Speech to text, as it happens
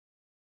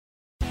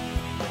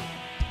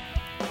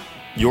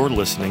You're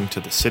listening to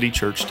the City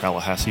Church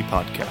Tallahassee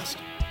podcast.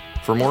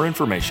 For more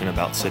information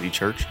about City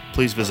Church,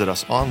 please visit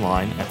us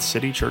online at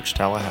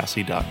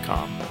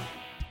citychurchtallahassee.com.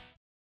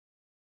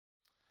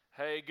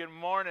 Hey, good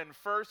morning.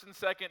 1st and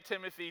 2nd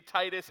Timothy,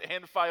 Titus,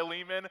 and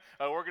Philemon.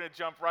 We're going to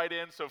jump right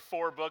in so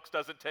 4 books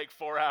doesn't take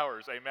 4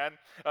 hours. Amen?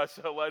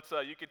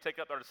 You can take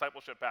up our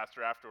discipleship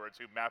pastor afterwards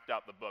who mapped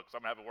out the books.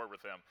 I'm going to have a word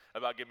with him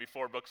about giving me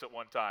 4 books at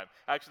one time.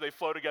 Actually, they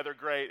flow together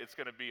great. It's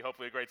going to be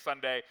hopefully a great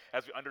Sunday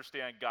as we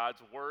understand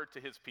God's word to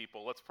his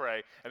people. Let's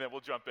pray, and then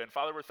we'll jump in.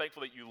 Father, we're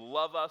thankful that you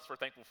love us. We're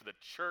thankful for the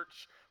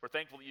church. We're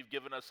thankful that you've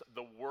given us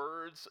the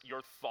words,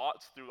 your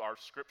thoughts through our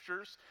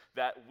scriptures,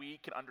 that we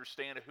can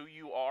understand who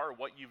you are,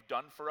 what you've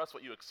done for us,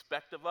 what you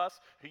expect of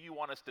us, who you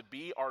want us to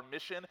be, our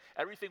mission,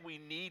 everything we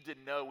need to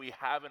know we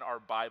have in our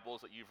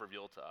Bibles that you've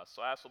revealed to us.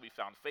 So I ask we'll be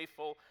found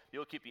faithful.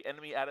 You'll keep the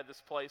enemy out of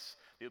this place.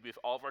 You'll be with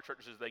all of our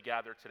churches as they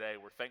gather today.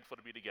 We're thankful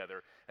to be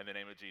together. In the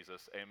name of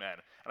Jesus, amen.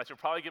 And I should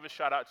probably give a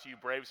shout out to you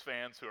Braves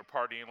fans who are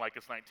partying like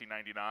it's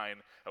 1999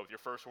 with your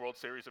first World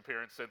Series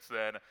appearance since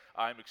then.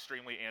 I'm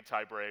extremely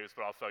anti-Braves,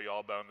 but I'll throw you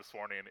all a bone this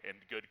morning in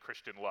good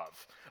Christian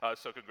love.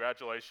 So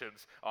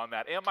congratulations on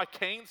that. And my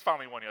Canes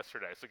finally won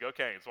yesterday, so go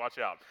Canes, watch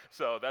out.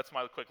 So that's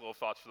my quick little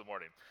thoughts for the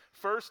morning.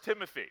 1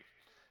 Timothy.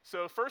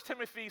 So 1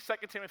 Timothy,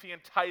 2 Timothy,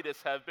 and Titus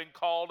have been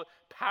called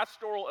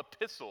pastoral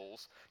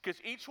epistles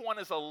because each one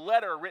is a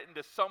letter written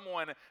to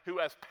someone who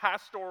has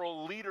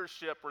pastoral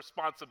leadership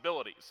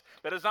responsibilities.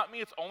 That does not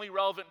mean it's only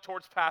relevant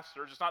towards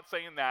pastors. It's not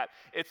saying that.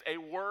 It's a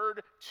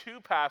word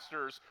to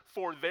pastors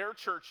for their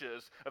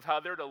churches of how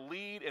they're to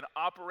lead and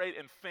operate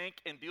and think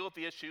and deal with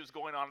the issues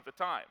going on at the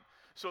time.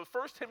 So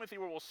 1 Timothy,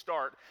 where we'll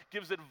start,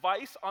 gives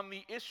advice on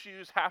the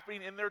issues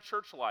happening in their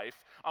church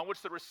life on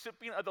which the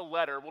recipient of the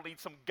letter will need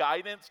some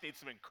guidance, need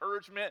some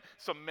encouragement,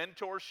 some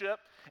mentorship.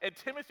 And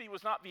Timothy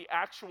was not the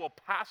actual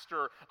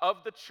pastor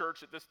of the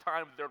church at this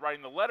time that they're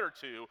writing the letter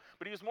to,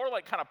 but he was more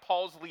like kind of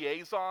Paul's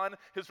liaison,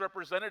 his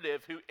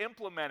representative who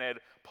implemented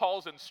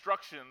Paul's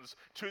instructions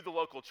to the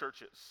local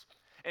churches.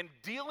 And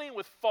dealing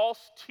with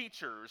false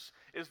teachers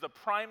is the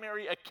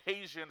primary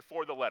occasion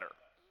for the letter.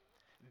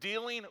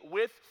 Dealing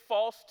with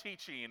false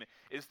teaching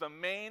is the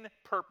main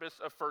purpose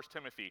of 1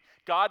 Timothy.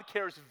 God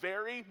cares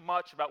very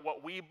much about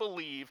what we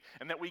believe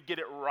and that we get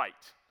it right.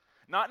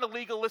 Not in a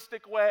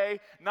legalistic way,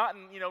 not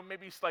in,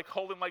 maybe like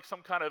holding like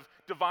some kind of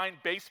divine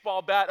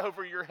baseball bat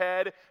over your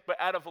head, but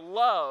out of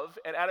love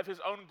and out of his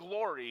own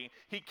glory,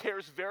 he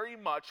cares very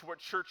much what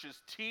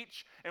churches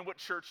teach and what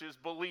churches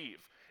believe.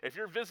 If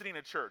you're visiting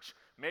a church,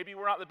 maybe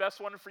we're not the best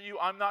one for you,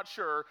 I'm not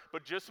sure,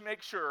 but just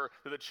make sure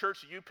that the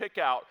church you pick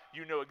out,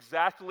 you know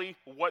exactly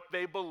what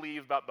they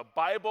believe about the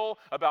Bible,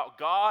 about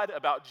God,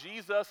 about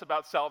Jesus,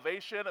 about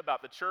salvation,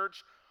 about the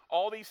church.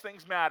 All these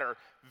things matter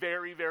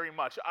very, very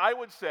much. I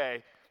would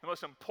say the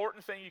most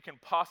important thing you can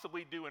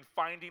possibly do in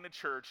finding a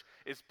church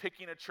is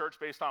picking a church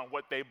based on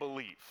what they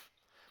believe.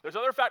 There's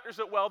other factors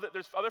as well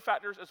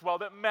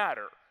that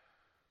matter.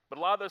 But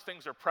a lot of those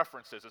things are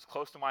preferences. It's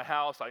close to my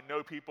house, I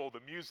know people,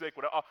 the music,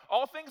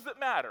 all things that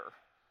matter.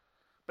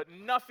 But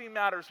nothing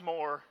matters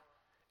more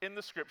in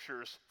the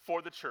scriptures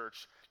for the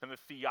church than the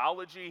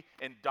theology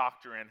and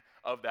doctrine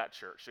of that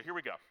church. So here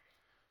we go.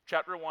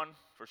 Chapter 1,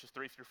 verses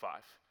 3 through 5.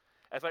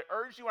 As I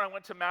urged you when I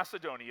went to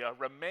Macedonia,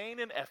 remain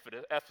in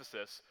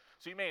Ephesus,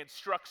 so you may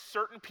instruct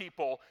certain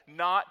people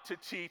not to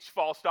teach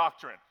false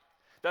doctrine.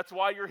 That's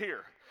why you're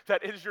here.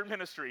 That is your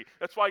ministry.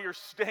 That's why you're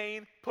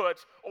staying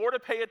put, or to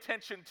pay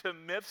attention to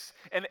myths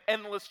and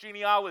endless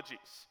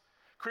genealogies.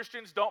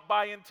 Christians don't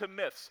buy into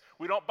myths.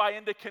 We don't buy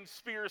into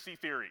conspiracy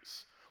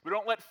theories. We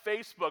don't let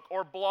Facebook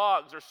or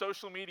blogs or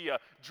social media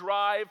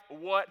drive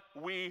what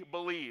we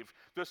believe.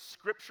 The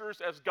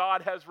scriptures, as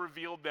God has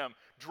revealed them,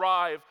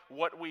 drive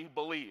what we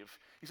believe.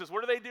 He says,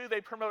 what do?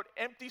 They promote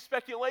empty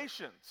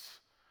speculations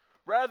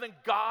rather than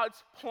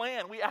God's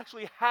plan. We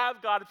actually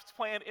have God's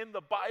plan in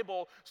the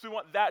Bible, so we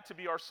want that to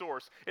be our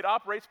source. It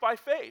operates by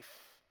faith.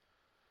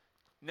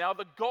 Now,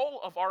 the goal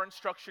of our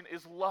instruction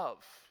is love.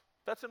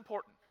 That's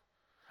important.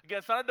 Again,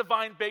 it's not a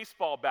divine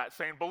baseball bat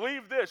saying,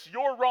 believe this,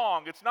 you're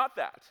wrong. It's not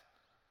that.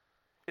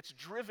 It's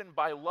driven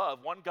by love.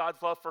 One,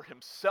 God's love for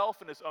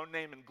himself and his own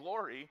name and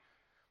glory,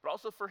 but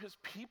also for his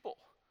people.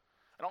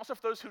 And also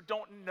for those who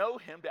don't know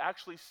him to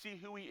actually see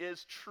who he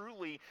is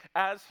truly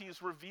as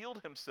he's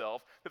revealed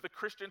himself, that the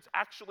Christians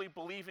actually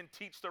believe and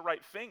teach the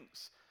right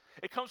things.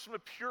 It comes from a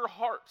pure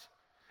heart.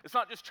 It's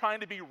not just trying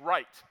to be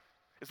right.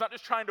 It's not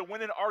just trying to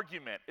win an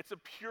argument. It's a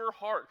pure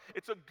heart.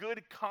 It's a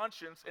good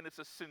conscience, and it's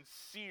a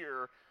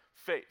sincere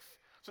faith.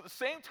 So at the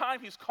same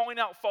time he's calling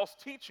out false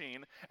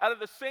teaching, out of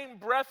the same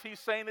breath he's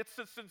saying it's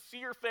a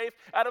sincere faith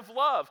out of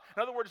love.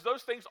 In other words,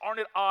 those things aren't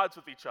at odds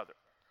with each other.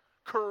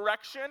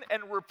 Correction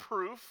and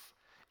reproof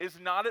is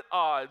not at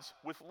odds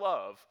with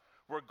love,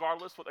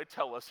 regardless what they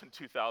tell us in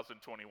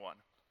 2021.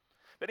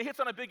 Then he hits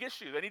on a big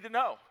issue they need to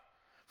know.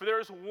 For there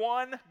is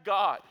one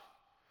God.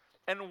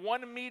 and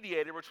one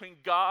mediator between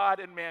God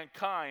and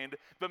mankind,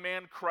 the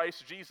man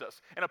Christ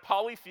Jesus. In a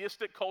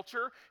polytheistic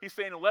culture, he's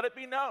saying, let it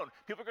be known.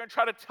 People are going to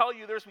try to tell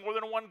you there's more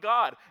than one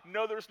God.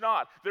 No, there's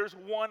not. There's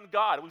one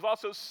God. We've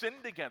also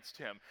sinned against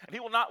him, and he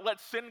will not let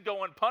sin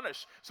go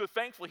unpunished. So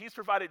thankfully, he's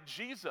provided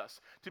Jesus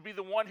to be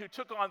the one who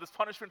took on this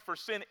punishment for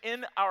sin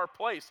in our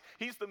place.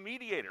 He's the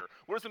mediator.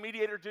 What does the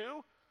mediator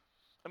do?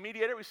 A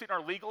mediator, we see it in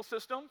our legal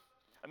system,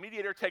 a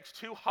mediator takes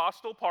two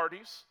hostile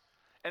parties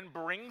and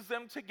brings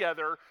them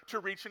together to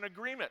reach an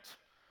agreement.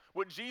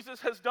 What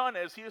Jesus has done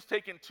is he has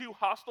taken two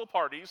hostile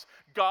parties,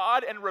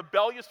 God and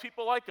rebellious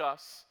people like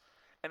us,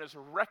 and has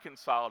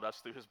reconciled us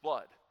through his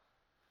blood.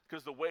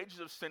 Because the wages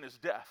of sin is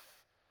death,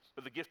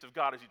 but the gift of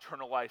God is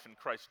eternal life in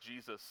Christ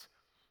Jesus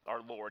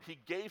our Lord. He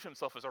gave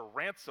himself as a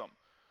ransom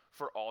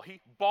for all.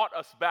 He bought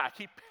us back.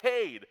 He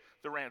paid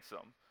the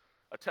ransom,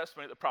 a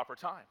testimony at the proper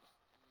time.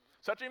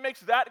 So after he makes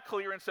that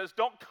clear and says,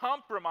 don't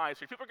compromise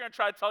here. People are going to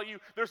try to tell you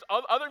there's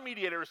other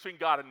mediators between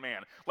God and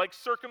man, like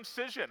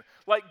circumcision,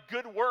 like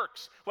good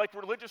works, like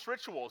religious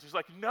rituals. He's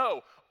like,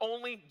 no,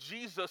 only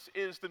Jesus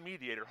is the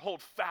mediator.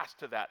 Hold fast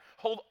to that.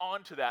 Hold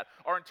on to that.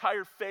 Our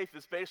entire faith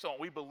is based on what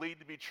we believe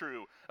to be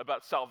true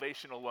about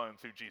salvation alone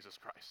through Jesus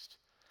Christ.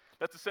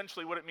 That's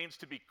essentially what it means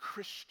to be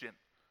Christian,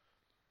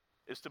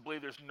 is to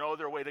believe there's no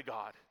other way to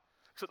God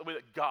except the way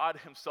that God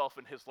himself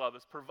and his love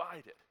has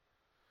provided,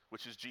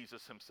 which is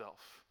Jesus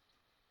himself.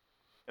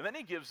 And then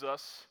he gives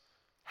us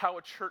how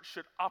a church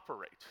should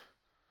operate.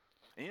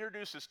 And he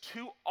introduces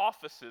two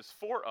offices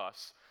for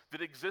us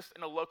that exist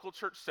in a local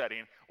church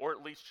setting, or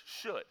at least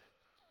should.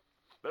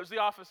 Those are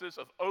the offices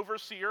of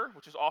overseer,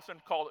 which is often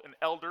called an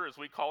elder, as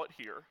we call it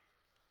here,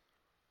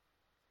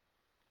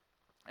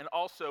 and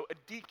also a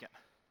deacon.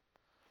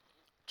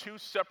 Two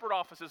separate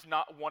offices,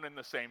 not one and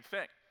the same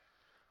thing.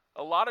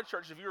 A lot of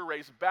churches, if you were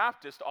raised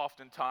Baptist,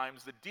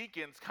 oftentimes the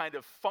deacons kind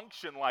of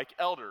function like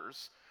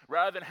elders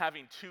rather than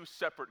having two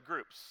separate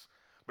groups.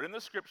 But in the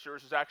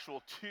scriptures, there's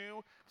actual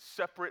two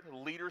separate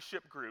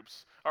leadership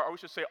groups, or we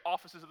should say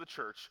offices of the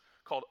church,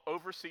 called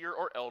overseer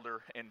or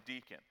elder and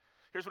deacon.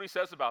 Here's what he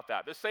says about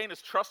that. This saying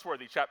is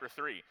trustworthy, chapter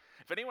 3.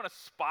 If anyone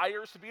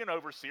aspires to be an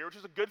overseer, which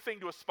is a good thing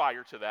to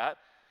aspire to that,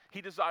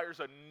 he desires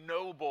a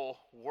noble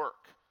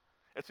work.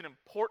 It's an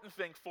important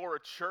thing for a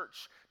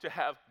church to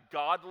have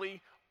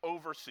godly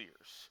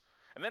overseers.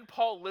 And then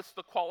Paul lists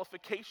the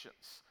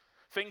qualifications.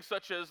 Things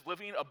such as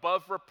living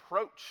above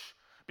reproach,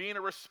 being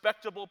a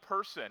respectable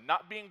person,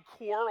 not being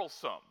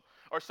quarrelsome,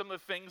 are some of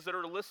the things that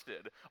are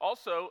listed.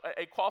 Also,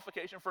 a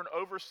qualification for an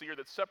overseer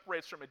that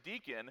separates from a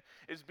deacon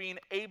is being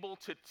able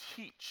to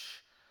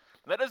teach.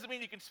 That doesn't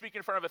mean you can speak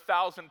in front of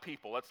 1,000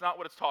 people. That's not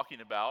what it's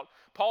talking about.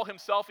 Paul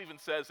himself even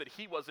says that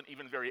he wasn't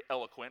even very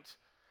eloquent,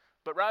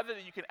 but rather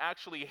that you can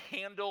actually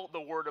handle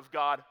the word of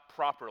God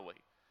properly.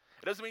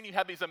 It doesn't mean you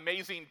have these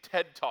amazing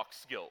TED Talk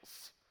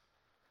skills,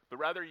 but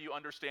rather you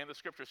understand the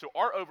scripture. So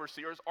our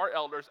overseers, our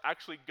elders,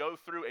 actually go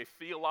through a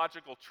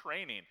theological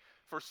training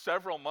for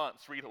several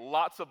months, read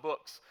lots of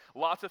books,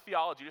 lots of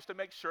theology, just to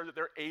make sure that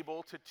they're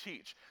able to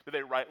teach, that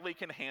they rightly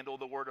can handle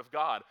the word of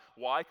God.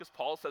 Why? Because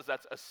Paul says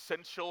that's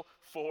essential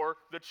for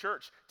the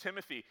church.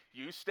 Timothy,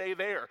 you stay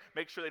there.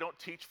 Make sure they don't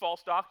teach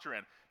false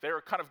doctrine.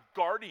 They're kind of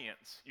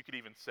guardians, you could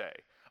even say,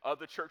 of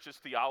the church's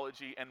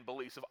theology and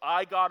beliefs. If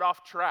I got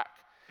off track,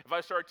 if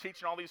I started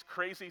teaching all these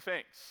crazy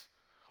things,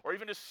 or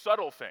even just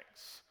subtle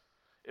things,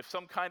 if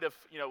some kind of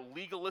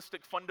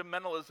legalistic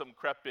fundamentalism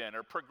crept in,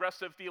 or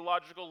progressive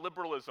theological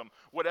liberalism,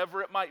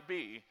 whatever it might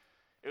be,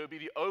 it would be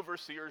the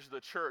overseers of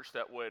the church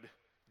that would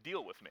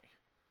deal with me.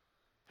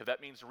 If that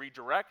means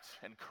redirect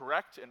and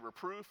correct and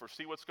reprove or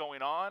see what's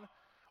going on,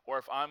 or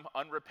if I'm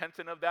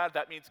unrepentant of that,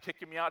 that means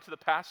kicking me out to the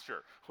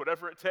pasture,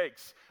 whatever it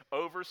takes.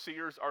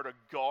 Overseers are to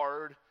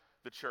guard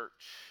the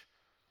church.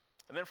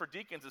 And then for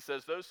deacons, it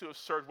says, those who have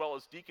served well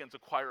as deacons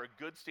acquire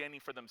a good standing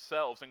for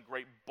themselves and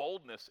great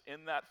boldness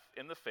in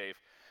the faith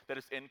that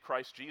is in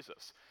Christ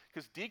Jesus.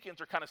 Because deacons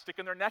are kind of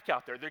sticking their neck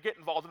out there. They get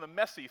involved in the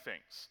messy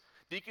things.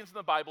 Deacons in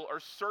the Bible are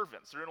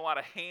servants. They're doing a lot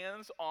of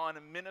hands-on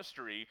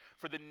ministry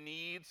for the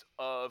needs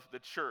of the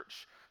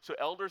church. So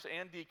elders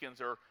and deacons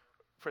are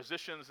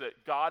positions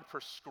that God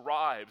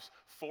prescribes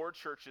for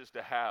churches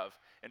to have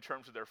in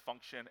terms of their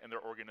function and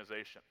their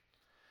organization.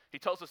 He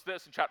tells us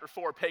this in chapter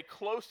 4, pay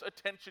close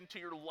attention to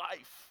your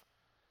life.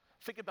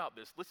 Think about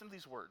this. Listen to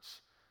these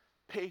words.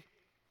 Pay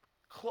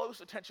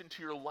close attention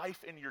to your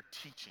life and your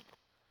teaching.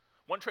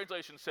 One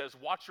translation says,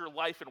 watch your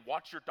life and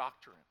watch your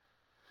doctrine.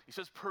 He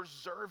says,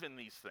 preserve in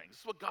these things. This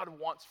is what God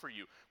wants for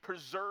you.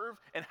 Preserve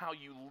in how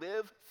you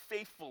live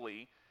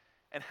faithfully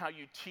and how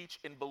you teach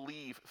and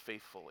believe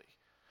faithfully.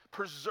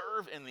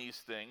 Preserve in these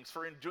things,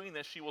 for in doing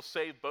this you will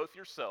save both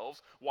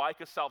yourselves. Why?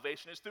 Because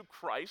salvation is through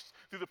Christ,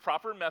 through the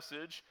proper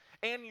message,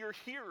 and your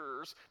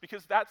hearers,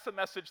 because that's the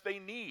message they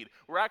need.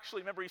 We're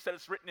actually, remember he said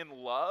it's written in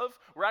love.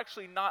 We're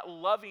actually not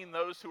loving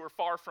those who are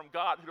far from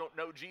God, who don't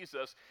know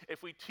Jesus,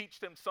 if we teach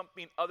them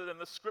something other than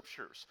the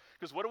scriptures.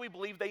 Because what do we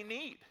believe they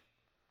need?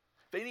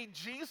 They need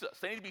Jesus.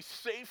 They need to be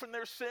saved from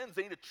their sins.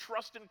 They need to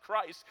trust in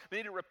Christ. They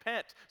need to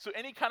repent. So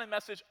any kind of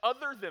message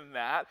other than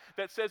that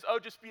says, oh,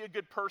 just be a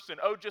good person.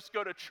 Oh, just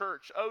go to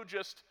church. Oh,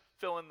 just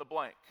fill in the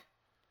blank,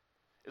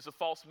 is a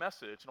false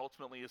message and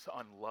ultimately is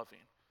unloving.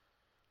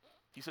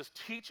 He says,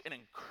 teach and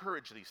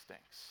encourage these things.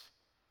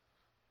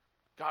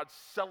 God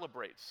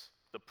celebrates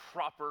the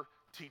proper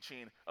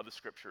teaching of the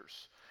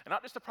scriptures. And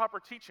not just the proper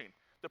teaching,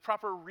 the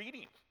proper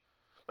reading.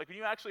 Like when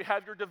you actually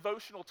have your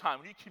devotional time,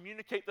 when you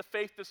communicate the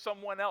faith to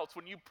someone else,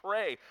 when you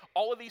pray,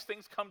 all of these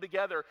things come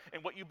together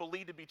in what you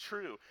believe to be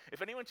true.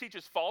 If anyone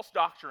teaches false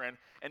doctrine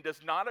and does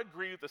not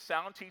agree with the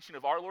sound teaching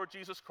of our Lord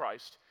Jesus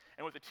Christ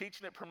and with the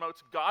teaching that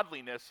promotes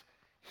godliness,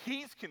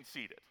 he's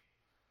conceited.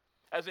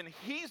 As in,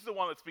 he's the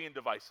one that's being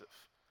divisive.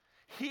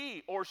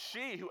 He or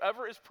she,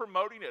 whoever is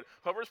promoting it,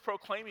 whoever is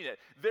proclaiming it,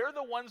 they're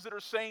the ones that are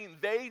saying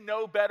they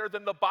know better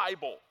than the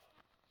Bible.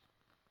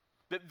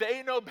 That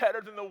they know better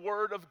than the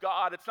Word of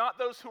God. It's not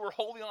those who are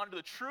holding on to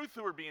the truth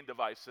who are being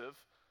divisive.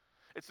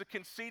 It's the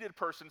conceited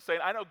person saying,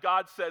 I know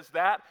God says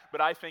that,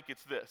 but I think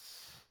it's this.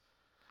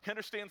 He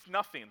understands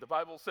nothing. The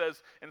Bible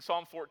says in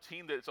Psalm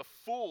 14 that it's a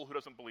fool who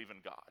doesn't believe in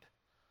God,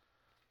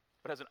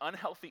 but has an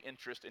unhealthy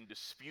interest in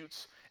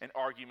disputes and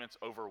arguments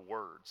over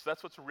words.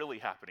 That's what's really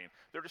happening.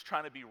 They're just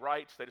trying to be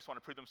right. They just want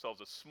to prove themselves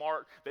as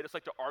smart. They just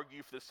like to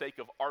argue for the sake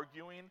of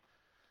arguing.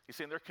 He's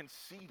saying they're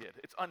conceited.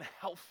 It's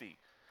unhealthy.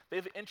 They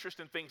have interest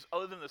in things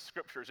other than the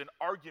scriptures, in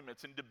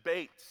arguments and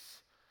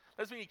debates.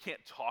 Doesn't mean you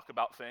can't talk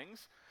about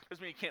things.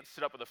 Doesn't mean you can't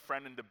sit up with a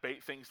friend and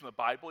debate things in the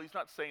Bible. He's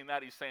not saying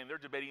that. He's saying they're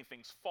debating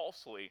things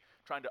falsely,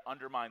 trying to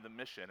undermine the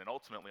mission and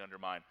ultimately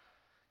undermine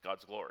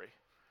God's glory.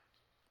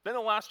 Then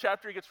in the last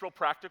chapter, he gets real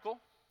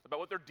practical about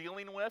what they're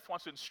dealing with,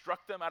 wants to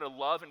instruct them out of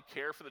love and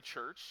care for the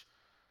church.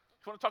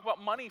 I want to talk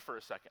about money for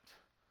a second.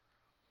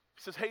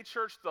 He says, hey,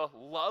 church, the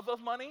love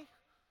of money.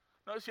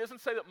 Notice he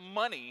doesn't say that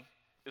money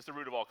is the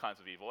root of all kinds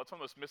of evil. That's one of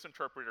the most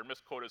misinterpreted or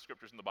misquoted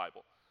scriptures in the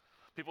Bible.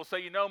 People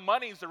say,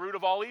 money is the root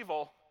of all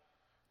evil.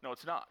 No,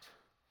 it's not.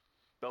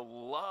 The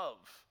love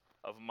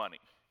of money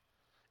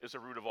is the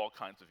root of all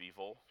kinds of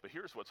evil. But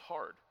here's what's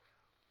hard.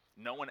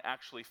 No one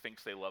actually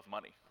thinks they love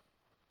money.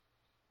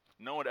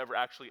 No one ever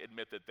actually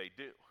admit that they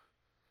do.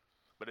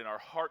 But in our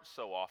hearts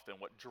so often,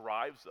 what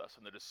drives us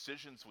and the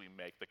decisions we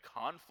make, the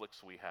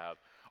conflicts we have,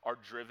 are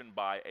driven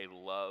by a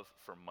love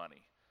for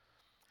money.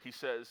 He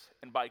says,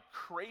 and by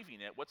craving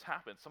it, what's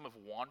happened? Some have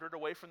wandered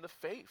away from the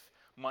faith.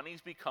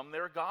 Money's become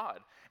their God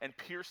and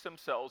pierced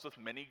themselves with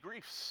many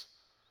griefs.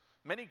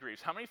 Many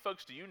griefs. How many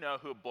folks do you know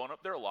who have blown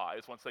up their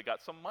lives once they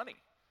got some money?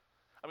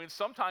 I mean,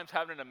 sometimes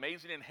having an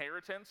amazing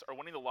inheritance or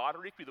winning the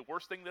lottery could be the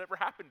worst thing that ever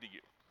happened to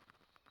you.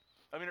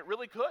 I mean, it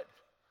really could.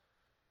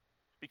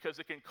 Because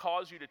it can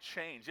cause you to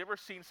change. You ever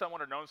seen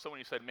someone or known someone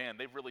you said, man,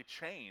 they've really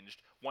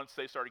changed once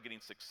they started getting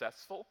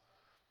successful?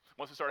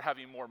 Once they started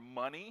having more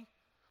money?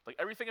 Like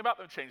everything about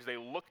them changed. They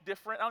look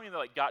different. I don't mean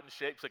they got in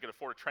shape so they could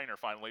afford a trainer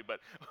finally, but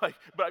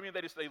I mean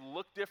they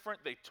look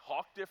different, they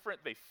talk different,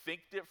 they think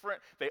different,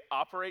 they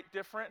operate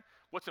different.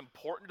 What's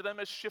important to them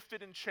has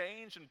shifted and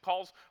changed. And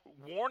Paul's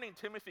warning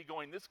Timothy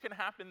going, this can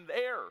happen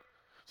there.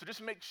 So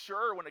just make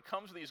sure when it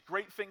comes to these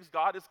great things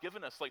God has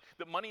given us, like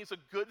that money is a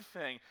good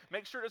thing,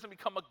 make sure it doesn't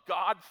become a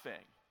God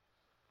thing.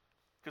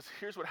 Because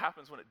here's what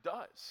happens when it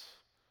does.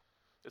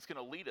 It's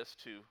going to lead us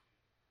to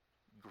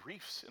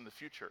griefs in the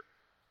future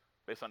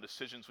based on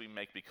decisions we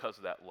make because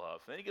of that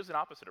love. And then he gives an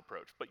opposite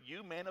approach. But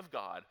you, man of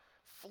God,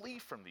 flee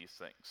from these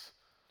things.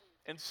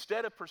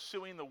 Instead of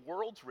pursuing the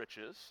world's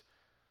riches,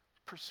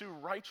 pursue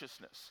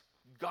righteousness,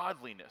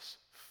 godliness,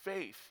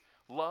 faith,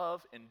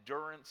 love,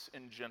 endurance,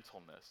 and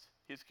gentleness.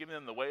 He's giving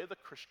them the way of the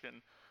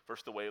Christian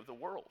versus the way of the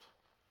world.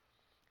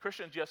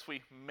 Christians, yes,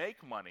 we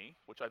make money,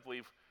 which I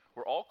believe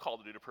we're all called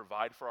to do to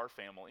provide for our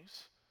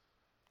families.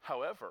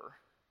 However,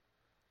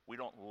 we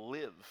don't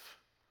live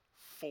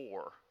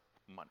for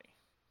money.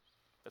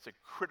 That's a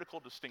critical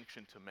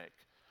distinction to make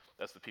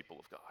as the people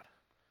of God.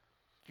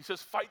 He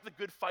says, fight the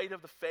good fight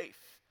of the faith.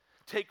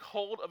 Take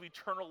hold of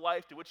eternal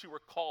life to which you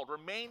were called.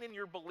 Remain in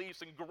your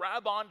beliefs and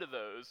grab onto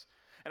those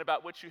and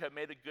about which you have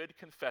made a good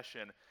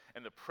confession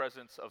in the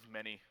presence of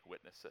many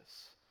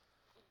witnesses.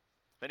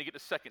 Then you get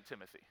to 2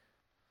 Timothy.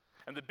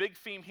 And the big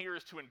theme here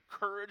is to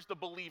encourage the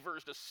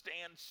believers to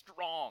stand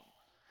strong,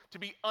 to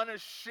be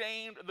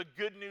unashamed of the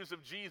good news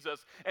of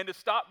Jesus, and to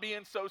stop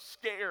being so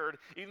scared,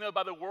 even though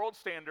by the world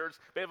standards,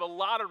 they have a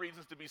lot of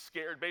reasons to be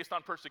scared based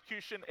on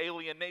persecution,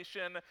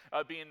 alienation,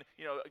 being,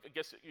 I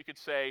guess you could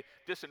say,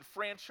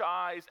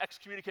 disenfranchised,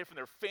 excommunicated from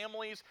their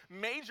families,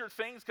 major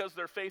things because of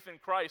their faith in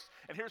Christ.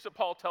 And here's what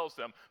Paul tells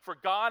them, for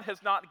God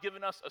has not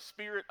given us a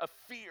spirit of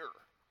fear,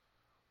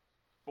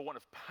 but one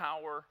of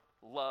power,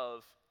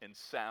 love, and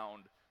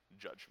sound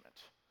judgment.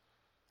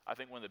 I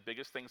think one of the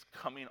biggest things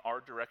coming our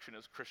direction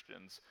as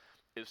Christians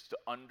is to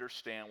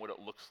understand what it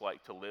looks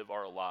like to live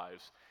our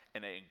lives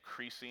in an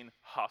increasing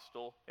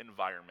hostile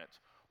environment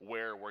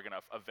where we're going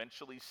to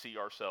eventually see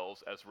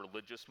ourselves as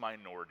religious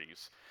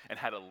minorities and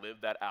how to live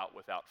that out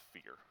without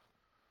fear.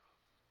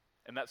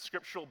 And that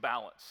scriptural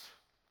balance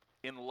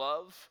in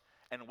love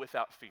and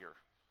without fear.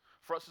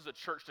 for us as a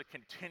church to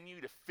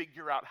continue to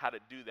figure out how to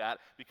do that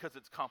because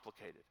it's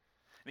complicated.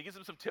 And he gives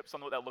them some tips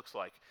on what that looks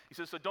like. He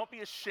says, so don't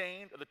be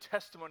ashamed of the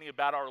testimony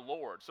about our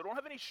Lord. So don't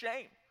have any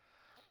shame.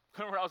 I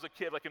remember when I was a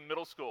kid, like in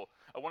middle school,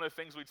 one of the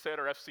things we'd say at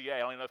our FCA, I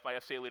don't even know if my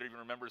FCA leader even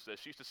remembers this,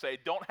 she used to say,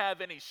 don't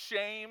have any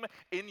shame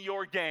in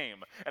your game.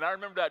 And I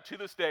remember that to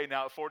this day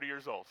now at 40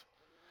 years old.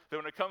 That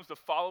when it comes to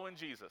following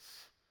Jesus,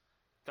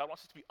 God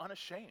wants us to be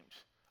unashamed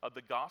of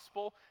the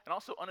gospel and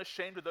also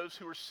unashamed of those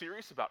who are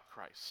serious about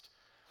Christ.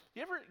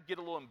 You ever get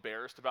a little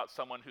embarrassed about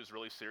someone who's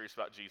really serious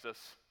about Jesus?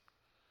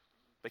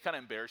 They kind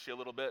of embarrass you a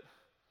little bit.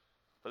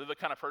 They're the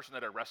kind of person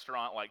that at a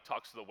restaurant like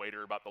talks to the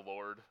waiter about the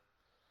Lord.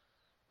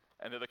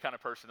 And they're the kind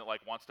of person that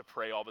like wants to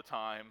pray all the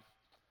time.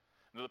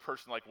 And they're the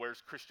person like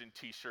wears Christian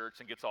t-shirts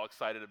and gets all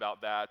excited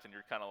about that, and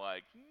you're kind of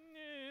like,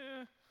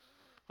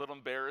 a little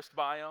embarrassed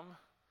by them.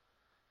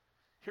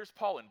 Here's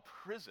Paul in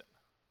prison.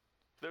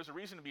 There's a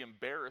reason to be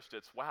embarrassed.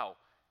 It's, wow,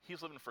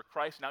 he's living for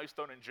Christ, now he's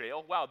thrown in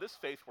jail. Wow, this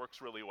faith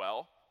works really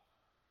well.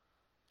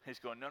 And he's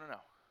going, no.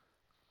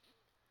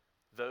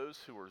 Those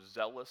who are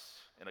zealous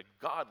in a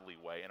godly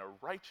way, in a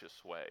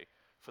righteous way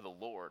for the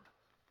Lord,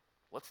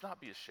 let's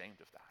not be ashamed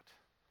of that.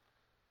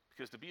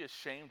 Because to be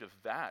ashamed of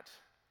that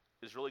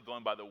is really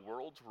going by the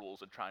world's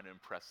rules and trying to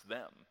impress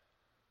them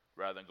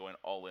rather than going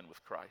all in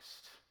with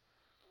Christ.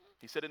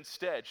 He said,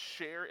 instead,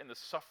 share in the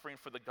suffering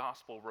for the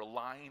gospel,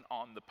 relying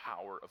on the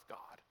power of God.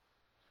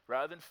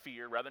 Rather than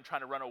fear, rather than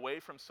trying to run away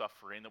from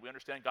suffering, that we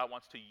understand God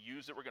wants to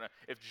use it.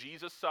 If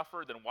Jesus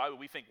suffered, then why would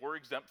we think we're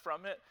exempt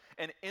from it?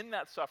 And in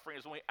that suffering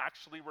is when we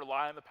actually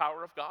rely on the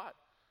power of God.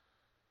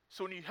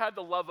 So when you have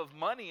the love of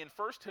money in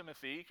 1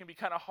 Timothy, it can be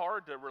kind of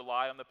hard to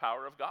rely on the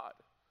power of God.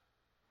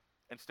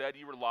 Instead,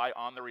 you rely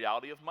on the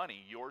reality of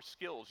money, your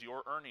skills,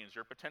 your earnings,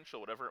 your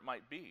potential, whatever it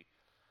might be.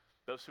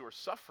 Those who are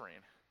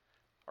suffering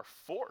are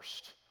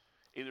forced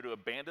either to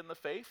abandon the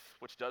faith,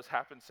 which does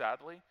happen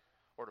sadly,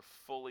 or to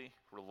fully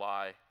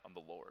rely on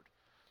the Lord.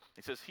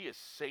 He says he has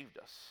saved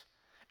us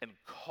and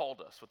called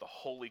us with a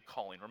holy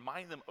calling.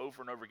 Remind them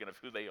over and over again of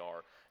who they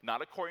are,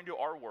 not according to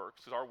our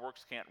works, because our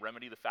works can't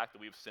remedy the fact that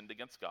we have sinned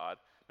against God.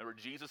 Remember,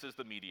 Jesus is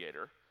the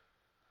mediator,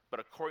 but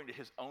according to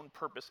his own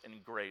purpose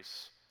and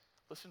grace.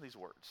 Listen to these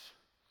words.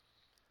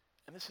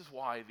 And this is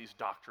why these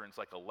doctrines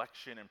like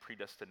election and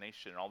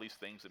predestination and all these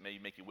things that may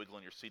make you wiggle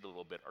in your seat a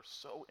little bit are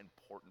so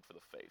important for the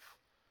faith,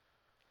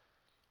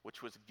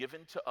 which was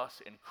given to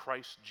us in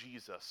Christ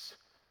Jesus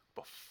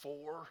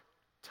before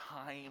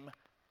time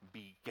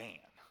began.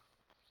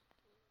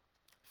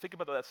 Think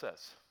about what that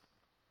says.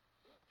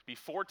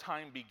 Before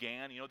time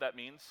began, you know what that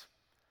means?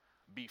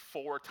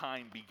 Before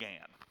time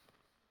began.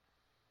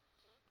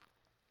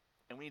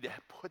 And we need to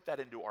put that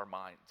into our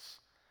minds.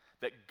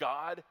 That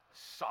God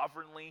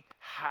sovereignly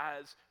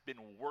has been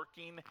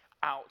working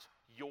out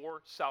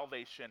your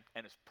salvation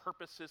and his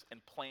purposes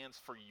and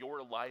plans for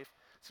your life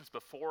since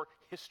before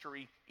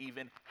history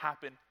even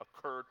happened,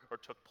 occurred, or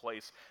took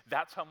place.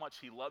 That's how much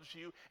he loves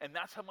you, and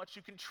that's how much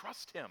you can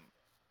trust him.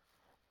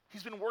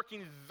 He's been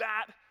working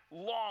that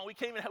long. We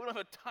don't have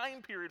a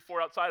time period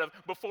for outside of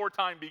before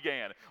time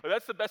began. Well,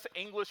 that's the best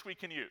English we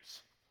can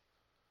use.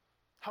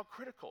 How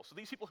critical. So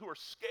these people who are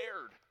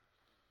scared,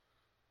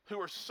 who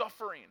are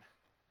suffering,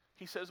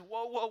 he says,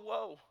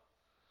 whoa.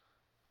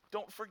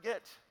 Don't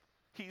forget,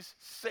 he's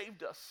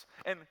saved us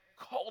and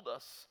called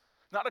us.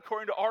 Not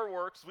according to our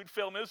works, we'd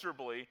fail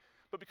miserably,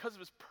 but because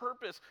of his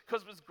purpose,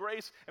 because of his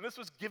grace. And this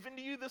was given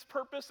to you, this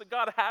purpose that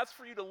God has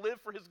for you to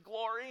live for his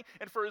glory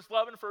and for his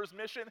love and for his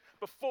mission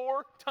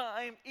before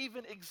time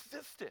even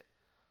existed.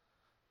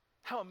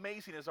 How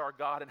amazing is our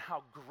God and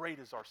how great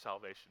is our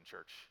salvation,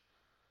 church?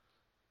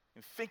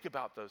 And think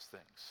about those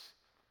things.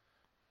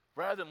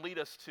 Rather than lead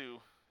us to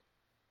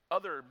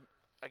other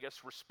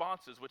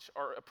responses which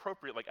are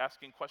appropriate, like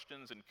asking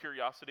questions and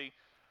curiosity,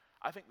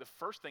 I think the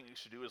first thing it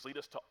should do is lead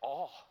us to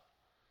awe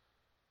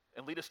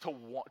and lead us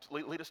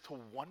to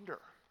wonder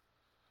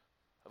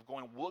of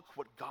going, look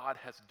what God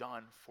has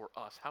done for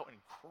us. How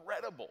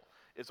incredible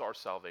is our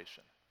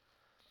salvation.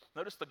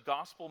 Notice the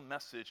gospel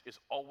message is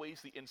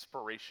always the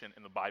inspiration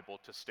in the Bible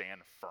to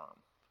stand firm.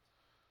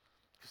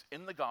 Because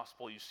in the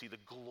gospel, you see the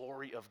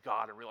glory of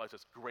God and realize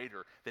it's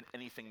greater than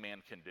anything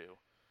man can do.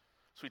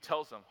 So he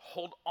tells them,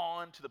 hold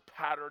on to the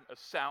pattern of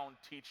sound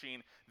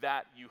teaching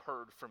that you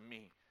heard from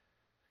me.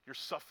 You're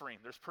suffering,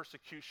 there's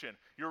persecution,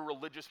 you're a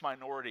religious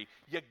minority,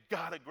 you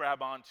gotta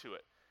grab onto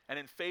it. And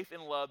in faith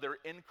and love, they're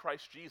in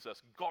Christ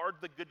Jesus. Guard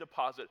the good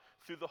deposit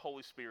through the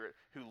Holy Spirit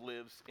who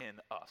lives in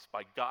us.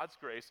 By God's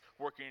grace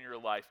working in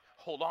your life,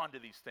 hold on to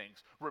these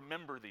things,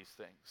 remember these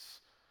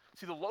things.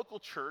 See, the local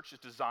church is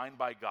designed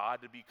by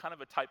God to be kind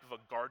of a type of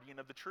a guardian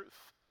of the truth.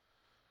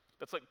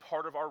 That's like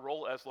part of our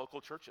role as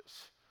local churches,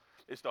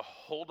 is to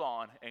hold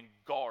on and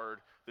guard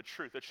the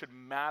truth. That should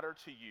matter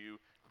to you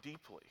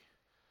deeply.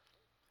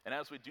 And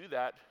as we do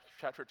that,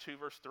 chapter 2,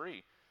 verse 3,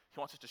 he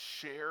wants us to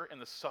share in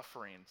the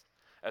sufferings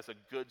as a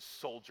good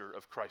soldier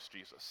of Christ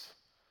Jesus.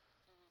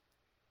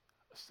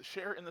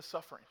 Share in the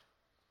suffering.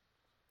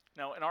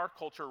 Now, in our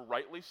culture,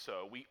 rightly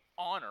so, we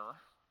honor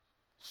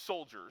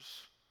soldiers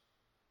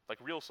like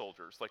real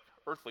soldiers, like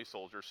earthly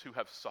soldiers who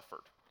have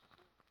suffered.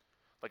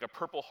 Like a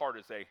Purple Heart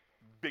is a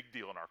big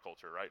deal in our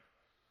culture, right?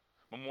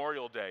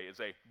 Memorial Day is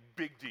a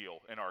big deal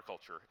in our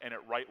culture, and it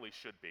rightly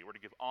should be. We're to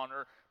give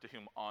honor to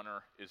whom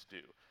honor is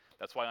due.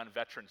 That's why on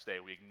Veterans Day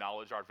we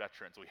acknowledge our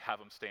veterans. We have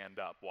them stand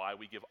up. Why?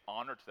 We give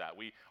honor to that.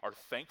 We are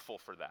thankful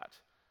for that.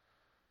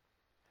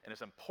 And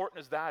as important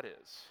as that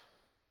is,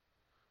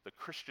 the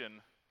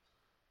Christian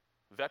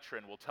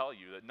veteran will tell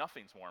you that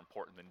nothing's more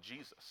important than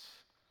Jesus.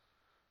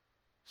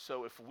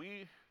 So if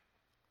we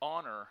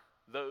honor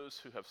those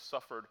who have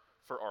suffered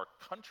for our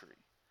country,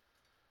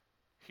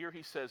 here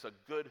he says a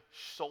good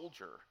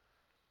soldier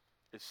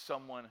is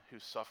someone who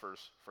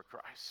suffers for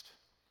Christ.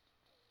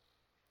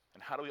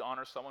 And how do we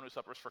honor someone who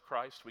suffers for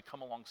Christ? We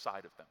come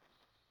alongside of them.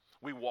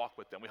 We walk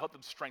with them. We help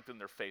them strengthen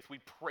their faith. We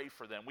pray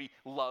for them. We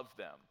love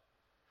them.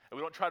 And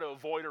we don't try to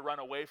avoid or run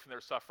away from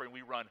their suffering.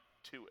 We run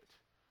to it.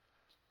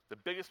 The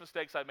biggest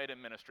mistakes I've made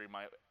in ministry,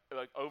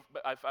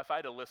 if I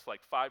had to list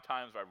like 5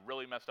 times where I've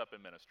really messed up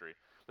in ministry,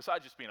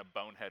 besides just being a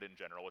bonehead in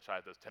general, which I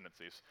have those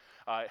tendencies,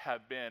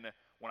 have been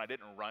when I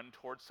didn't run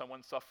towards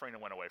someone's suffering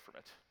and went away from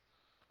it.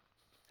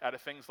 Out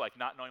of things like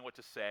not knowing what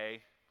to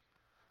say,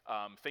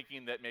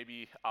 thinking that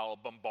maybe I'll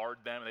bombard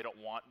them and they don't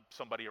want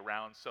somebody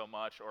around so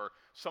much, or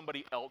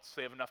somebody else,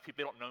 they have enough people,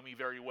 they don't know me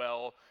very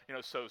well,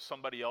 so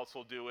somebody else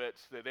will do it,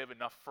 they have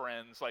enough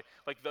friends. Like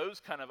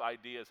those kind of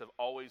ideas have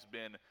always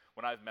been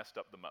when I've messed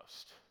up the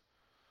most.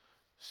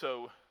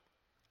 So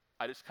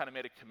I just kind of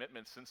made a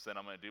commitment since then.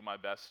 I'm going to do my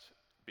best,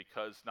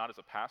 because not as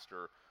a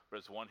pastor, but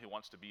as one who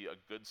wants to be a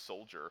good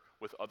soldier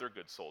with other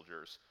good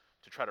soldiers,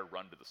 to try to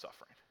run to the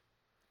suffering.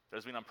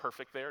 Doesn't mean I'm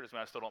perfect there. Doesn't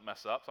mean I still don't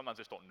mess up. Sometimes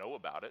I just don't know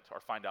about it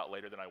or find out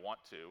later than I want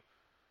to.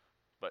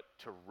 But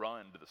to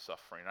run to the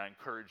suffering. I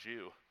encourage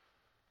you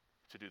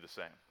to do the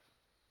same.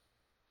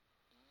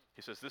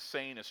 He says, this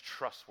saying is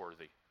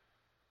trustworthy.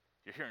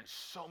 You're hearing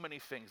so many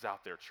things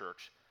out there,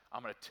 church.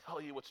 I'm going to tell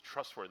you what's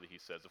trustworthy, he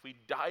says. If we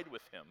died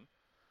with him,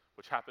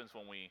 which happens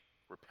when we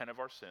repent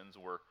of our sins,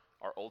 where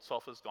our old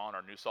self is gone,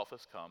 our new self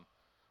has come,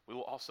 we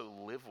will also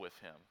live with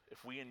him.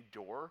 If we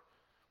endure,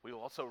 we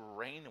will also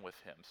reign with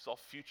him. It's all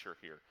future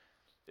here.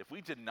 If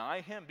we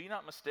deny him, be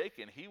not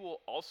mistaken, he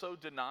will also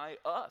deny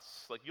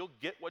us. Like, you'll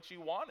get what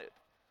you wanted,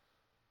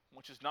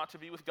 which is not to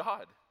be with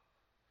God.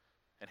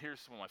 And here's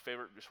some of my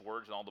favorite just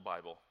words in all the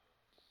Bible.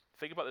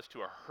 Think about this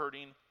to a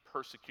hurting,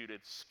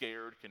 persecuted,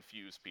 scared,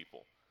 confused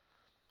people.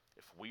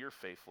 If we are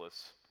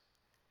faithless,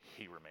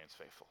 he remains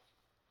faithful.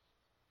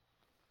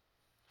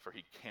 For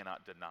he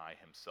cannot deny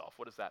himself.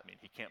 What does that mean?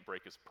 He can't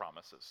break his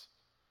promises.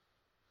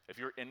 If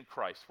you're in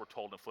Christ, we're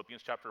told in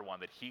Philippians chapter 1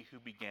 that he who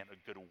began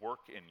a good work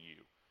in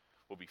you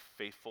will be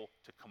faithful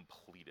to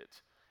complete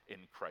it in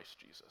Christ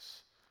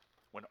Jesus.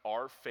 When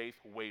our faith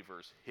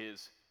wavers, he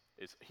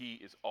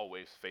is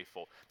always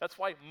faithful. That's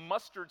why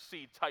mustard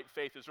seed type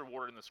faith is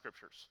rewarded in the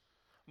scriptures.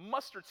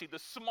 Mustard seed, the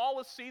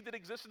smallest seed that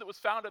existed that was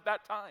found at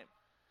that time.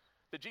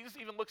 That Jesus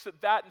even looks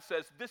at that and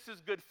says, this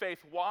is good faith.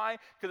 Why?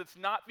 Because it's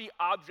not the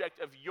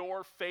object of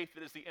your faith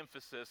that is the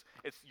emphasis.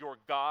 It's your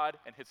God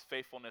and his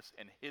faithfulness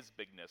and his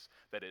bigness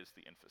that is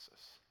the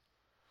emphasis.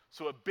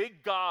 So a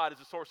big God is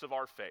the source of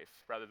our faith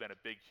rather than a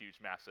big, huge,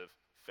 massive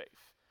faith.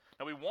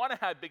 Now we want to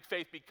have big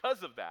faith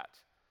because of that,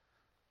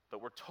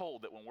 but we're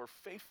told that when we're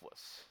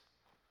faithless,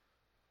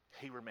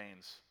 he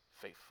remains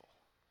faithful.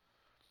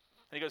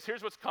 And he goes,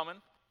 here's what's coming.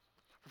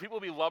 For people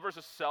to be lovers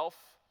of self,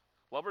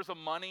 lovers of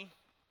money,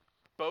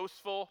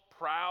 boastful,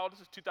 proud, this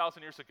is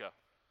 2,000 years ago,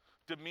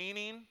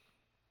 demeaning,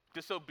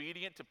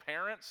 disobedient to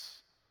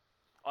parents,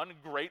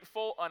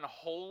 ungrateful,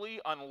 unholy,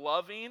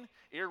 unloving,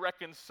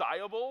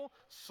 irreconcilable,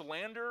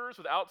 slanderers,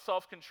 without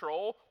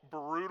self-control,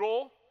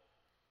 brutal,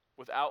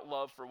 without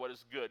love for what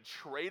is good,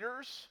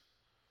 traitors,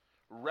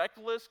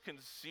 reckless,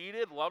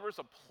 conceited, lovers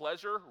of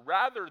pleasure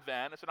rather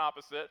than, it's an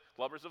opposite,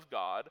 lovers of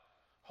God,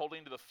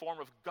 holding to the form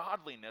of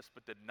godliness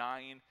but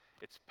denying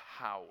its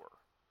power.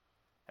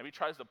 And he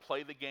tries to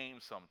play the game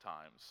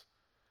sometimes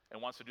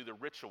and wants to do the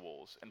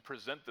rituals and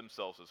present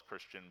themselves as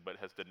Christian, but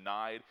has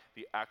denied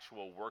the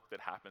actual work that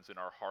happens in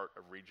our heart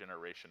of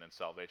regeneration and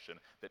salvation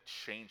that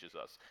changes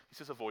us. He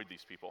says, avoid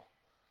these people.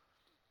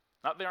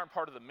 Not that they aren't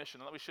part of the mission,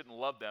 not that we shouldn't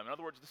love them. In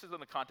other words, this is in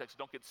the context,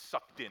 don't get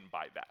sucked in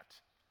by that.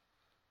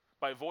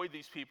 By avoid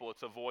these people,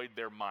 it's avoid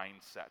their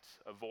mindset,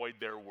 avoid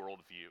their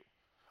worldview,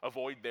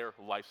 avoid their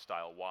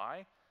lifestyle.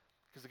 Why?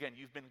 Because again,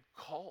 you've been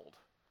called.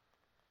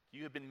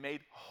 You have been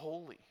made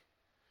holy.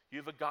 You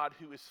have a God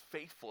who is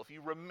faithful. If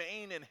you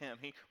remain in him,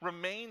 he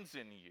remains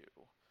in you.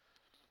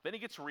 Then he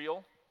gets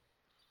real.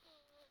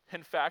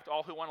 In fact,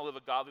 all who want to live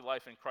a godly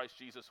life in Christ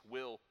Jesus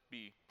will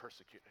be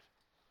persecuted.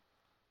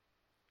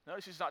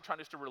 Notice he's not trying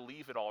just to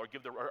relieve it all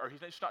or he's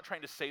just not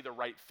trying to say the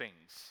right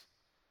things.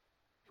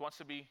 He wants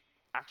to be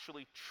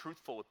actually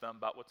truthful with them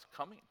about what's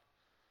coming.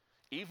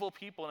 Evil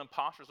people and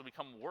impostors will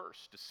become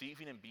worse,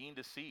 deceiving and being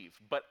deceived.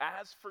 But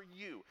as for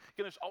you,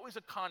 again, there's always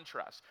a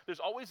contrast. There's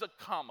always a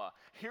comma.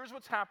 Here's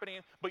what's happening,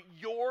 but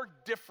you're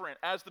different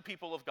as the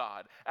people of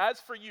God. As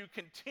for you,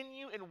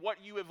 continue in what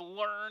you have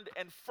learned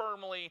and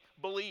firmly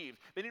believed.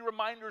 They need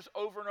reminders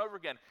over and over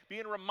again.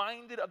 Being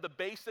reminded of the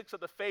basics of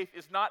the faith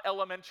is not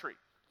elementary.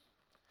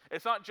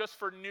 It's not just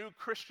for new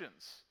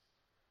Christians.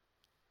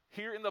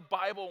 Here in the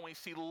Bible, when we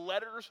see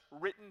letters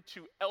written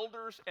to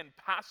elders and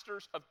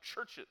pastors of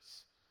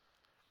churches,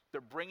 they're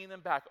bringing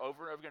them back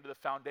over and over again to the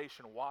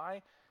foundation.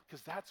 Why?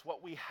 Because that's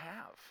what we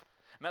have.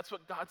 And that's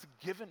what God's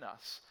given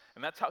us.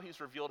 And that's how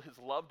he's revealed his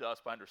love to us,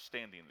 by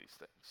understanding these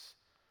things.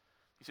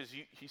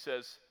 He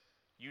says,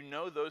 you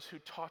know those who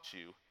taught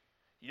you.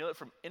 You know that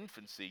from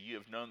infancy you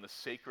have known the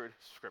sacred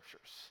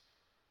scriptures.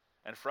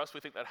 And for us, we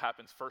think that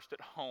happens first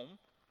at home,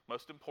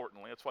 most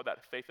importantly. That's why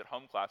that Faith at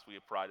Home class we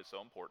have pride is so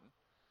important.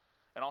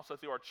 And also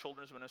through our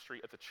children's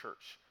ministry at the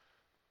church.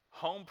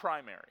 Home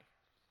primary.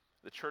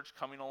 The church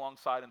coming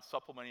alongside and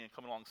supplementing and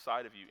coming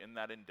alongside of you in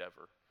that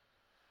endeavor.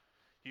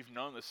 You've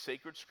known the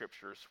sacred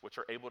scriptures, which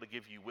are able to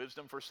give you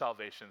wisdom for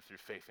salvation through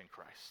faith in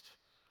Christ.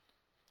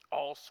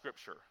 All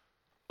scripture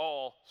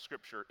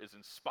is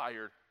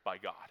inspired by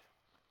God.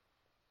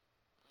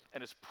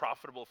 And is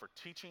profitable for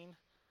teaching,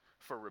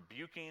 for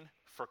rebuking,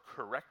 for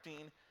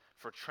correcting,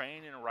 for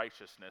training in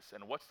righteousness.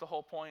 And what's the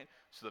whole point?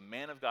 So the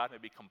man of God may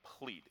be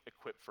complete,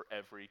 equipped for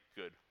every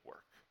good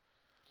work.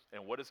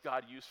 And what does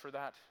God use for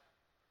that?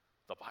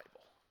 The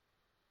Bible,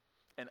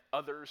 and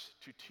others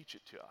to teach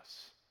it to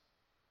us.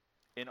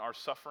 In our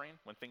suffering,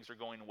 when things are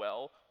going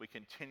well, we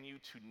continue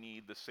to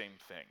need the same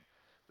thing,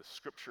 the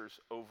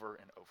scriptures over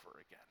and over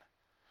again.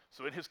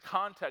 So in his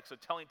context of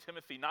telling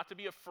Timothy not to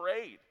be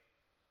afraid,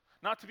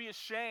 not to be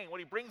ashamed, what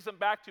he brings them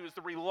back to is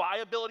the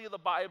reliability of the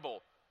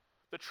Bible,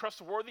 the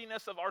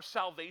trustworthiness of our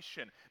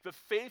salvation, the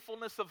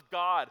faithfulness of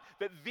God,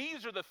 that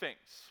these are the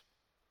things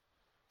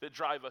that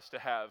drive us to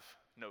have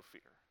no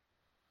fear.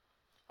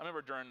 I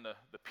remember during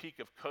the peak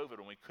of COVID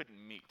when we couldn't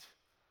meet,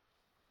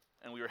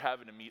 and we were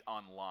having to meet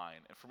online.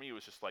 And for me, it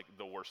was just like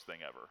the worst thing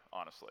ever,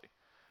 honestly,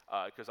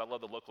 because I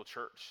love the local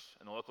church,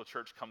 and the local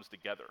church comes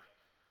together.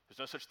 There's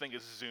no such thing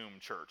as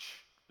Zoom church.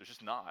 There's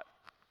just not.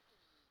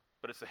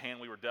 But it's the hand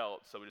we were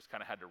dealt, so we just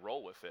kind of had to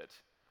roll with it.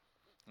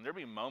 And there'd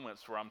be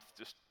moments where I'm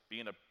just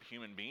being a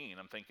human being.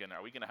 I'm thinking,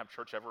 are we going to have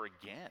church ever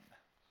again?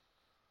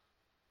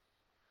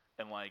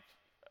 And like,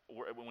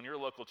 when you're a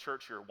local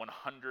church, you're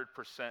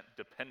 100%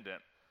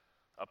 dependent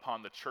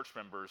upon the church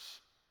members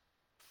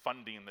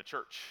funding the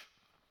church,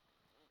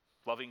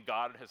 loving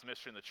God and his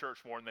mission in the church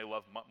more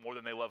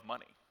than they love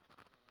money.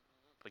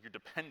 Like, you're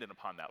dependent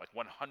upon that, like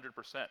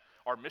 100%.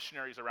 Our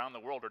missionaries around the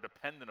world are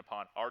dependent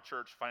upon our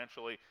church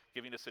financially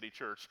giving to City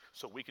Church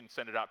so we can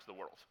send it out to the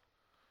world.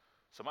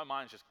 So my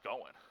mind's just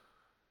going.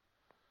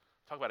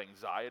 Talk about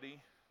anxiety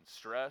and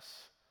stress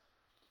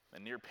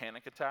and near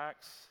panic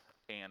attacks,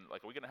 and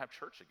like, are we going to have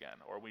church again?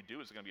 Or we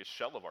do, is it going to be a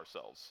shell of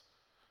ourselves?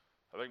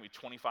 Are there going to be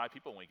 25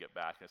 people when we get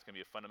back, and it's going to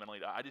be a fundamentally,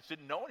 I just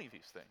didn't know any of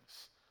these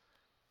things.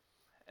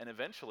 And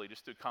eventually,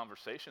 just through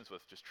conversations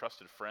with just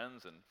trusted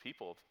friends and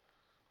people,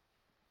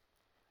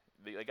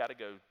 they got to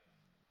go,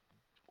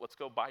 let's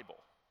go Bible.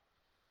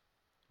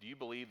 Do you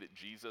believe that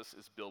Jesus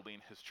is building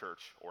his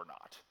church or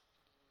not?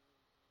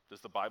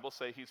 Does the Bible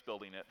say he's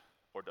building it,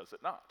 or does it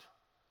not?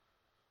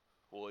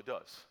 Well, it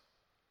does.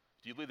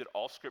 Do you believe that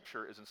all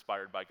scripture is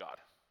inspired by God?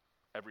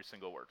 Every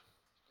single word?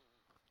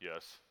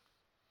 Yes.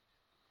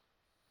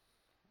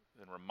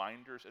 Then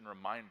reminders and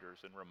reminders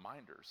and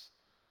reminders.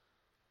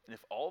 And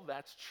if all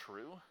that's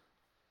true,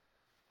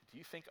 do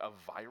you think a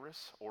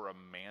virus or a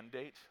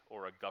mandate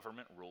or a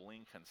government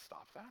ruling can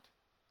stop that?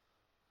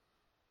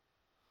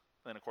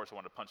 Then, of course, I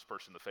wanted to punch the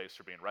person in the face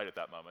for being right at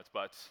that moment,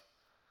 but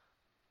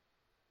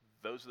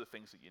those are the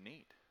things that you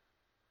need.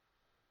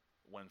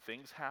 When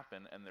things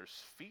happen and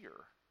there's fear,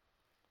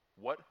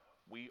 what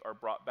we are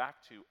brought back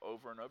to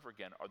over and over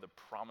again are the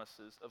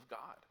promises of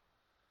God.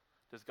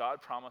 Does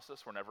God promise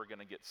us we're never going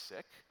to get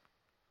sick?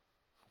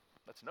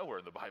 That's nowhere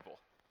in the Bible.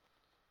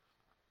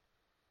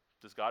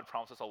 Does God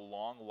promise us a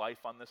long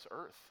life on this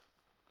earth?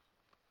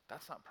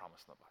 That's not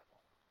promised in the Bible.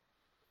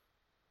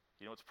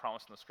 You know what's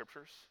promised in the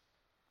scriptures?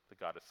 That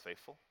God is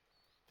faithful,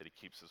 that he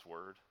keeps his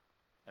word,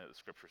 and that the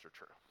scriptures are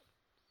true.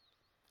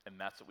 And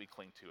that's what we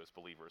cling to as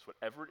believers.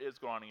 Whatever it is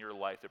going on in your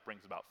life that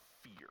brings about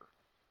fear,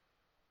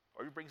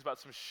 or it brings about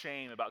some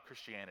shame about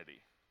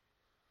Christianity,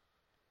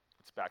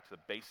 it's back to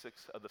the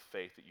basics of the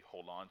faith that you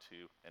hold on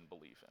to and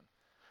believe in.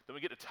 Then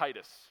we get to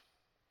Titus.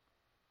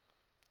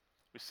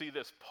 We see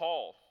this,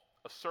 Paul,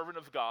 a servant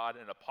of God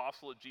and an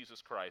apostle of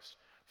Jesus Christ,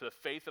 for the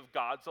faith of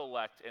God's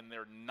elect and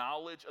their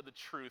knowledge of the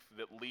truth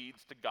that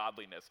leads to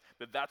godliness.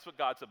 That's what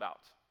God's about.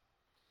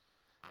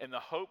 And the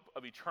hope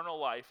of eternal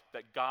life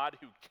that God,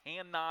 who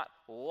cannot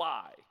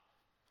lie,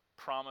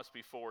 promised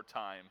before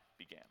time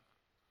began.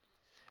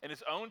 In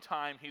his own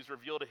time, he's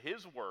revealed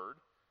his word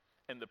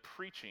and the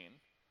preaching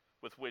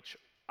with which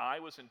I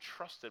was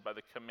entrusted by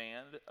the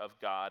command of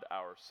God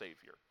our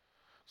Savior.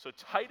 So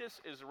Titus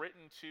is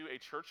written to a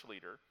church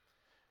leader,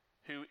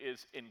 who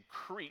is in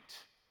Crete,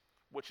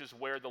 which is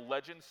where the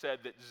legend said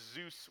that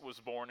Zeus was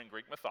born in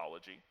Greek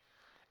mythology.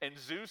 And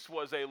Zeus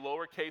was a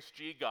lowercase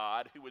g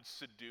god who would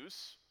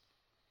seduce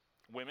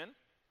women,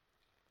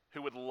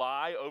 who would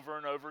lie over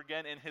and over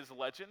again in his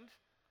legend.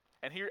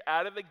 And here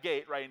out of the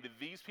gate, right into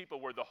these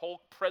people where the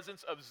whole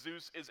presence of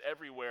Zeus is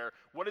everywhere,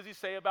 what does he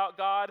say about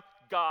God?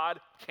 God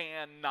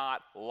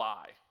cannot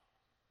lie.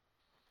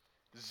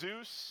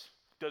 Zeus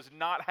does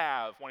not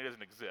have, one, he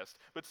doesn't exist,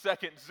 but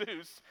second,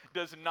 Zeus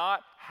does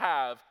not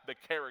have the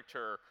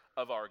character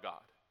of our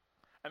God.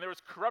 And there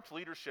was corrupt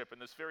leadership in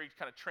this very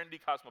kind of trendy,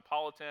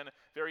 cosmopolitan,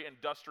 very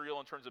industrial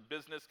in terms of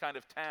business kind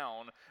of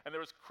town. And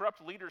there was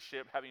corrupt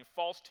leadership having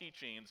false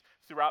teachings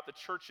throughout the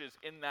churches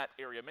in that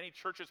area. Many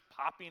churches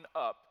popping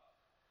up,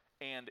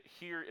 and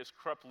here is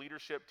corrupt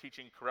leadership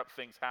teaching corrupt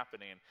things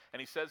happening.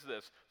 And he says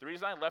this, the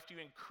reason I left you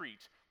in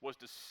Crete was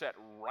to set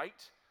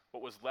right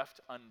what was left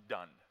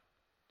undone.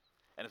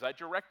 And as I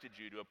directed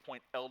you to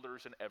appoint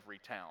elders in every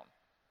town.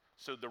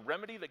 So the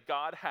remedy that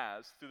God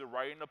has through the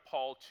writing of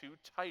Paul to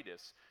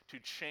Titus to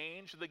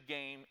change the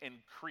game in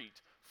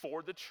Crete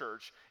for the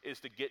church is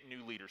to get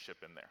new leadership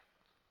in there.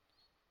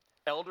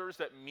 Elders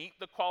that meet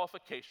the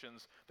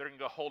qualifications, they're going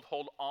to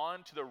hold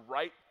on to the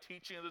right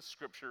teaching of the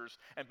scriptures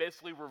and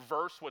basically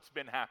reverse what's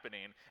been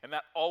happening. And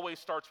that always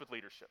starts with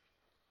leadership.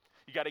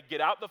 You got to get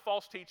out the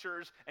false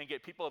teachers and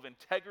get people of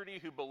integrity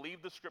who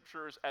believe the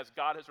scriptures as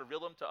God has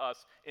revealed them to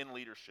us in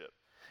leadership.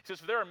 He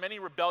says, there are many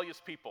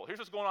rebellious people. Here's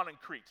what's going on in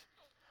Crete.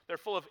 They're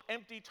full of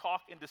empty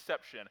talk and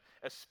deception,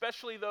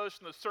 especially those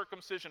from the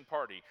circumcision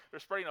party. They're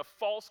spreading a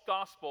false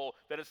gospel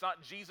that it's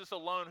not Jesus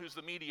alone who's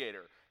the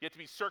mediator. You have to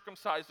be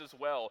circumcised as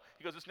well.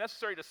 He goes, it's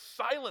necessary to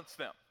silence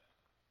them.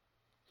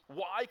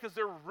 Why? Because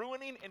they're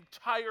ruining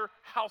entire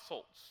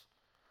households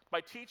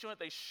by teaching what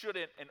they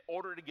shouldn't in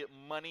order to get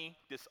money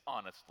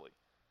dishonestly.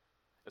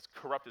 As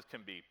corrupt as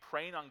can be.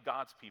 Preying on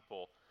God's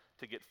people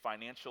to get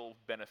financial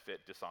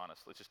benefit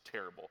dishonestly. It's just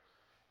terrible.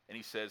 And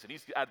he says, and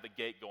he's out of the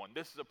gate going,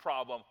 this is a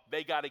problem.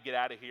 They got to get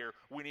out of here.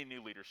 We need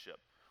new leadership.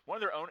 One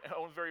of their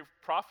own very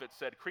prophets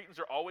said, Cretans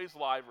are always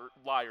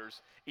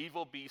liars,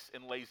 evil beasts,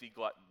 and lazy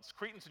gluttons.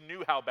 Cretans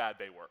knew how bad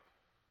they were.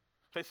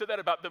 They said that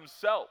about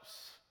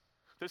themselves.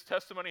 This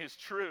testimony is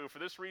true. For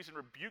this reason,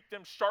 rebuke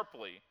them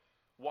sharply.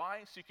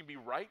 Why? So you can be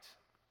right?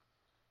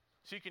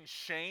 So you can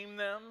shame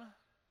them?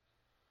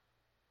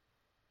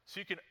 So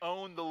you can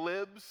own the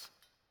libs?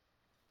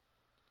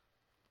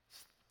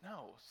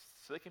 No,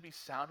 so they can be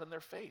sound in their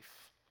faith.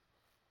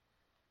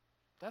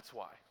 That's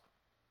why.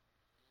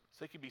 So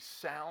they can be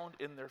sound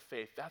in their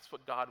faith. That's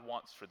what God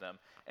wants for them,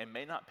 and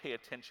may not pay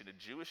attention to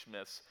Jewish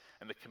myths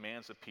and the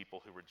commands of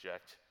people who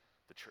reject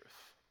the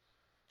truth.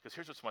 Because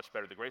here's what's much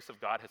better. The grace of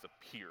God has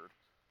appeared,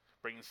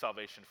 bringing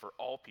salvation for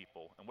all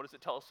people. And what does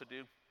it tell us to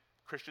do?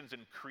 Christians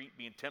in Crete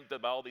being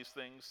tempted by all these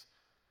things,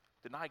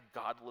 deny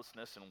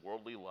godlessness and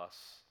worldly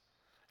lusts,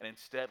 and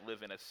instead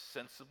live in a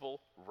sensible,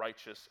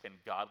 righteous, and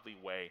godly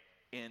way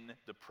in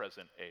the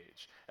present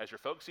age. As you're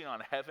focusing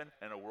on heaven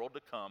and a world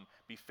to come,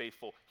 be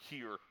faithful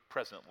here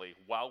presently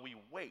while we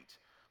wait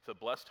for the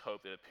blessed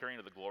hope, the appearing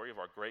of the glory of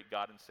our great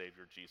God and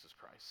Savior, Jesus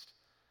Christ.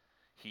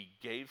 He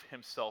gave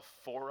himself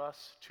for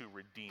us to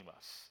redeem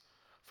us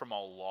from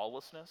all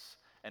lawlessness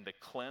and to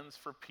cleanse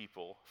for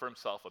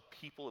himself a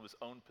people of his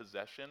own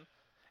possession.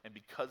 And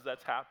because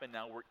that's happened,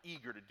 now we're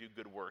eager to do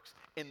good works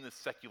in this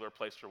secular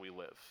place where we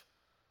live.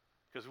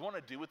 Because we want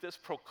to do with this,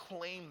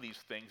 proclaim these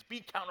things,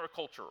 be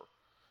countercultural,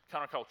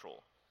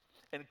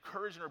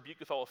 encourage and rebuke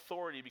with all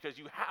authority, because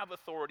you have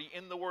authority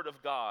in the word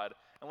of God,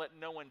 and let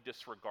no one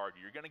disregard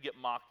you. You're going to get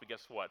mocked, but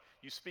guess what?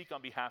 You speak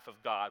on behalf of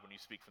God when you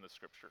speak from the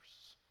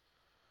scriptures.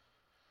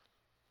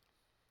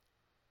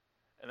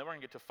 And then we're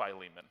going to get to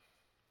Philemon.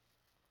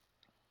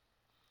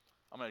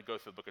 I'm going to go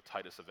through the book of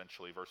Titus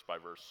eventually, verse by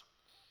verse,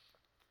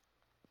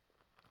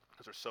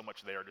 because there's so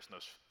much there just in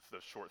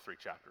those short 3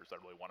 chapters that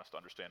I really want us to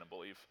understand and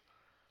believe.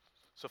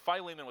 So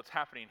Philemon, what's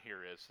happening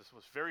here is, this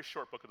was a very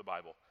short book of the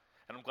Bible,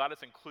 and I'm glad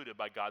it's included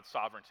by God's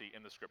sovereignty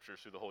in the scriptures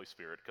through the Holy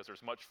Spirit, because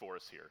there's much for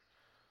us here.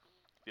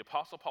 The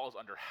Apostle Paul is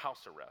under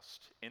house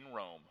arrest in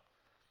Rome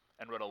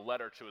and wrote a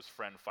letter to his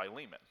friend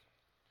Philemon.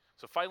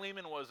 So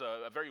Philemon was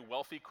a very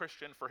wealthy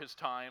Christian for his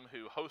time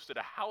who hosted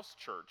a house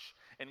church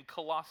in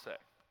Colossae.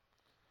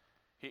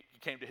 He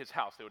came to his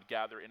house. They would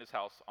gather in his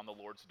house on the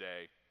Lord's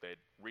day. They'd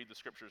read the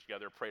scriptures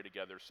together, pray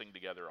together, sing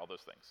together, all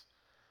those things.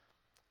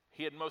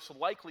 He had most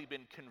likely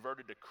been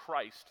converted to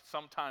Christ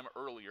sometime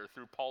earlier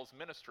through Paul's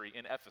ministry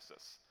in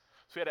Ephesus.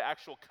 So he had an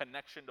actual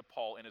connection to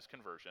Paul in his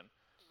conversion.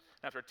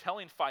 And after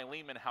telling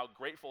Philemon how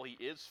grateful he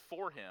is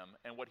for him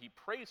and what he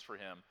prays for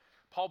him,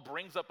 Paul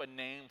brings up a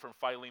name from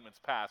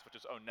Philemon's past, which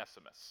is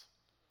Onesimus.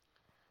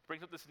 He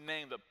brings up this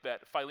name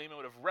that Philemon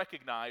would have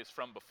recognized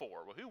from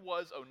before. Well, who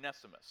was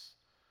Onesimus?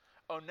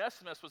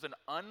 Onesimus was an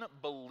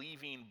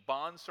unbelieving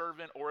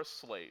bondservant or a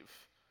slave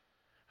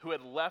who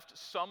had left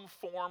some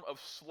form of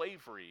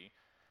slavery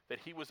that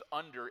he was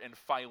under in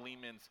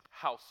Philemon's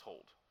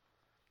household.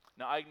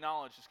 Now, I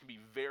acknowledge this can be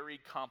very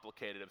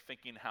complicated of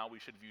thinking how we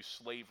should view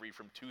slavery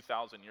from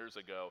 2,000 years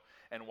ago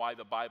and why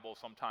the Bible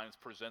sometimes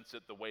presents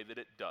it the way that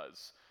it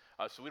does.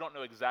 So we don't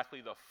know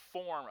exactly the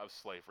form of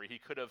slavery. He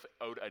could have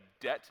owed a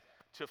debt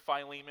to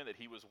Philemon that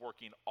he was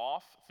working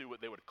off through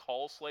what they would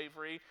call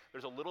slavery.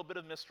 There's a little bit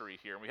of mystery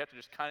here, and we have to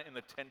just kind of in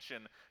the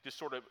tension just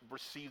sort of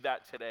receive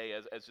that today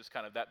as just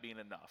kind of that being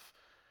enough.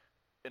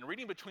 And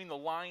reading between the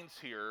lines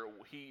here,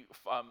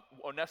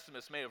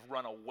 Onesimus may have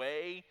run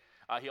away.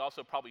 He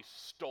also probably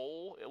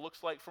stole, it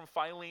looks like, from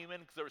Philemon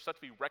because they were such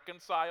to be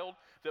reconciled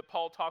that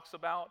Paul talks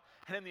about.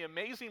 And in the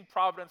amazing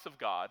providence of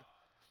God,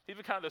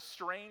 even kind of the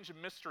strange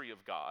mystery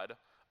of God,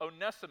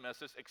 Onesimus,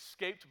 this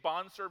escaped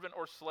bondservant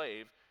or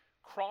slave,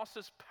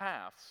 crosses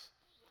paths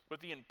with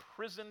the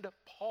imprisoned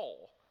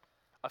Paul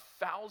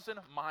 1,000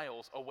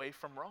 miles away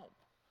from Rome.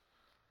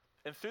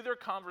 And through their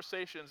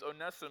conversations,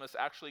 Onesimus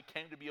actually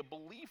came to be a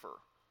believer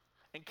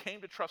and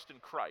came to trust in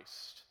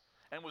Christ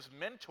and was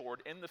mentored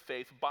in the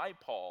faith by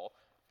Paul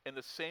in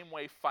the same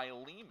way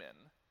Philemon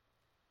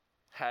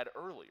had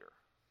earlier.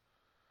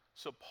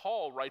 So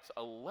Paul writes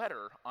a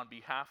letter on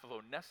behalf of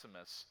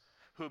Onesimus,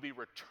 who will be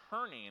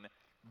returning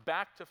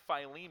back to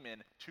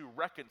Philemon to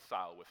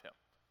reconcile with him.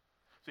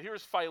 So here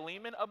is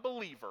Philemon, a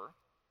believer,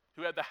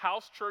 who had the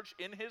house church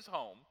in his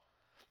home.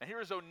 And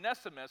here is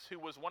Onesimus, who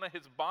was one of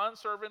his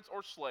bondservants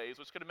or slaves,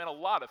 which could have meant a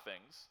lot of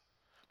things.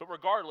 But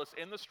regardless,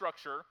 in the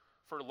structure,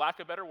 for lack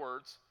of better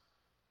words,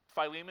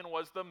 Philemon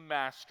was the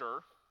master,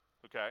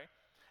 okay?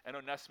 And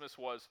Onesimus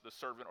was the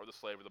servant or the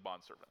slave or the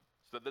bondservant.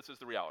 So this is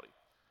the reality.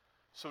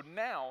 So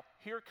now,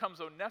 here comes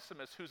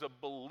Onesimus, who's a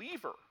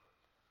believer,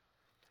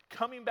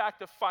 coming back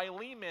to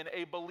Philemon,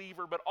 a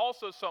believer, but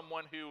also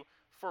someone who,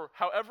 for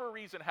however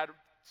reason, had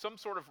some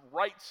sort of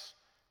rights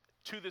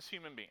to this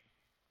human being.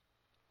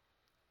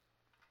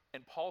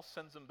 And Paul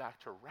sends him back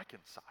to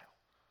reconcile.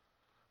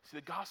 See,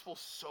 the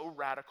gospel's so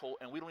radical,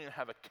 and we don't even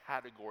have a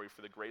category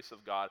for the grace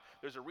of God.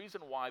 There's a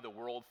reason why the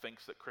world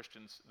thinks that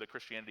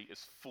Christianity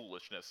is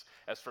foolishness,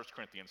 as 1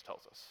 Corinthians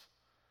tells us.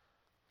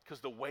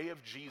 Because the way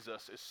of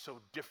Jesus is so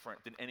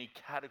different than any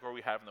category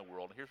we have in the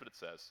world. And here's what it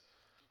says.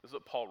 This is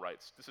what Paul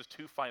writes. This is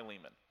to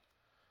Philemon.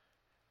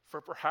 For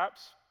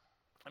perhaps,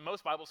 and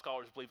most Bible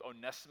scholars believe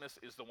Onesimus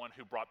is the one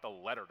who brought the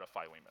letter to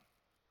Philemon.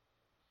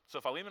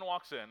 So Philemon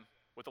walks in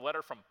with a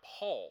letter from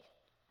Paul.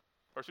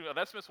 Or excuse me,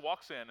 Onesimus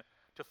walks in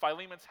to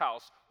Philemon's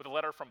house with a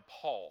letter from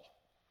Paul.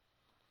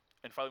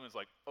 And Philemon's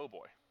like, oh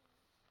boy.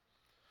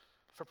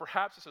 For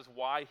perhaps this is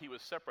why he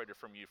was separated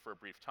from you for a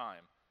brief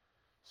time,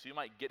 so you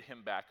might get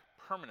him back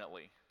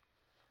permanently,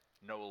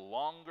 no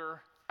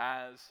longer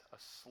as a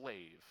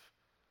slave,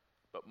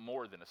 but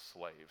more than a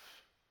slave,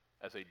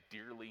 as a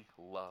dearly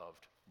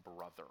loved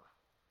brother.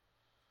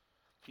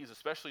 He's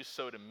especially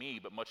so to me,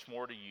 but much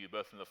more to you,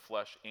 both in the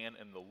flesh and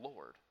in the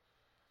Lord.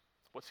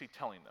 What's he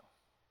telling them?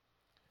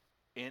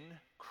 In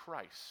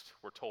Christ,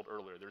 we're told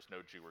earlier, there's no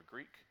Jew or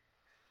Greek,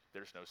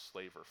 there's no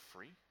slave or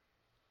free.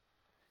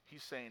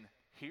 He's saying,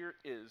 here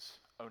is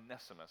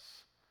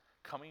Onesimus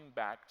coming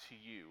back to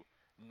you,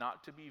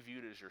 not to be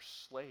viewed as your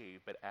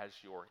slave, but as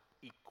your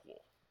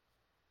equal.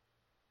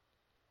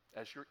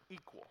 As your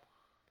equal.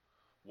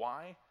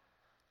 Why?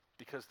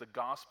 Because the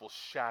gospel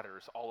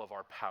shatters all of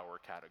our power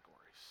categories.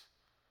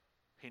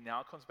 He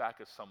now comes back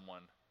as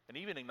someone, and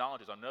even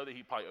acknowledges, I know that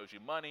he probably owes you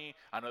money,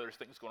 I know there's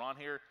things going on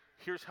here.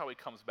 Here's how he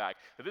comes back.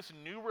 That this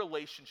new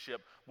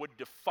relationship would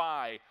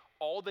defy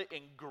all the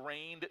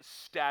ingrained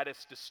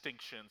status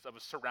distinctions of a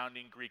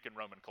surrounding Greek and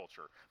Roman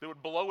culture. That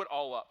would blow it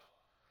all up.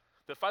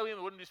 That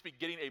Philemon wouldn't just be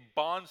getting a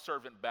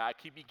bondservant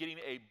back, he'd be getting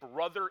a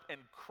brother in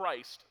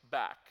Christ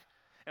back.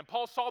 And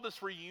Paul saw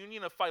this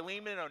reunion of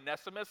Philemon and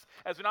Onesimus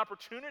as an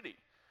opportunity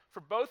for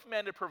both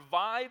men to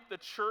provide the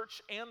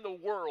church and the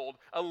world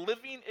a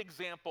living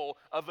example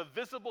of a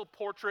visible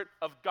portrait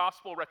of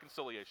gospel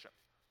reconciliation.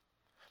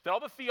 That all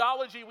the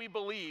theology we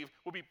believe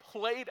will be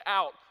played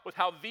out with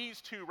how these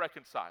two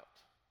reconciled.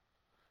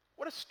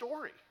 What a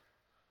story.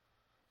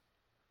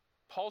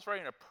 Paul's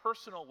writing a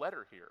personal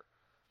letter here.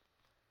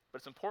 But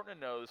it's important to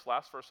know, this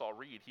last verse I'll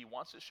read, he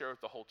wants to share with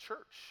the whole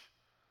church.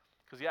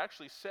 Because he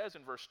actually says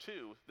in verse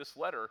 2, this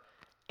letter,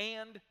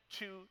 and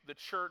to the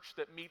church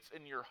that meets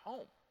in your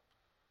home.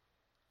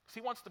 Because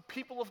he wants the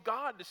people of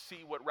God to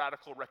see what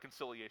radical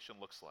reconciliation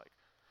looks like.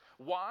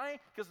 Why?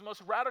 Because the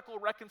most radical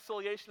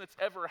reconciliation that's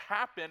ever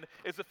happened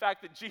is the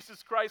fact that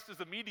Jesus Christ is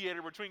the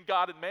mediator between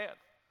God and man.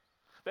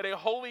 That a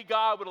holy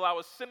God would allow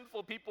a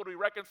sinful people to be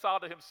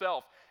reconciled to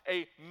himself.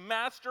 A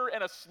master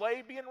and a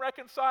slave being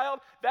reconciled,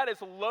 that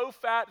is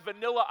low-fat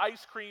vanilla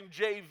ice cream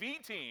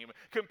JV team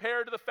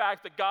compared to the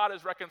fact that God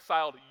has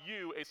reconciled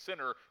you, a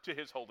sinner, to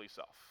his holy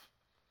self.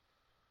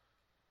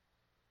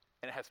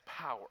 And it has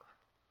power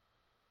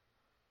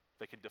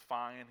that can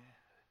define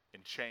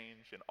and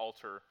change and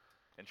alter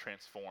and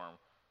transform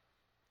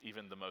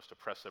even the most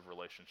oppressive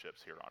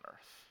relationships here on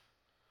earth.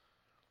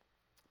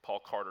 Paul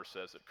Carter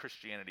says that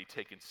Christianity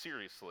taken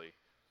seriously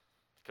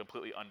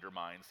completely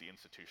undermines the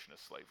institution of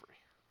slavery.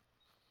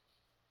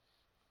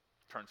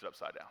 Turns it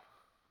upside down.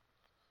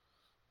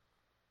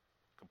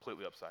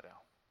 Completely upside down.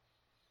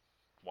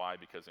 Why?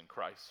 Because in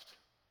Christ,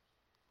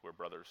 we're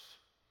brothers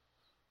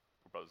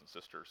and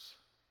sisters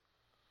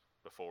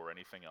before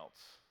anything else.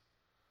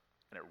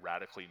 And it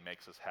radically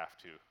makes us have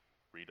to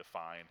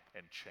redefine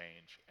and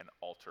change and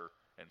alter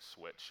and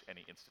switch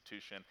any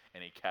institution,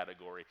 any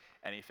category,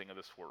 anything of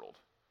this world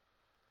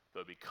that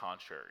would be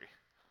contrary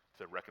to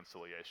the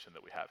reconciliation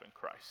that we have in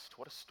Christ.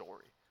 What a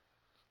story.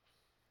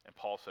 And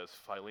Paul says,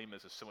 Philemon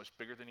is so much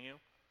bigger than you.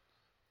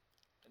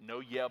 No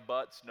yeah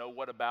buts, no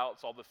what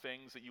abouts, all the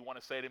things that you want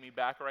to say to me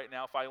back right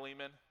now,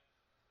 Philemon.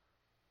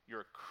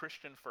 You're a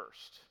Christian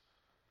first.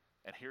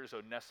 And here's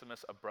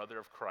Onesimus, a brother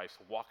of Christ,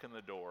 walk in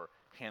the door,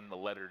 hand the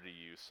letter to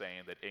you,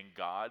 saying that in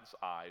God's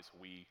eyes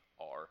we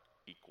are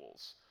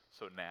equals.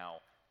 So now,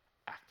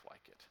 act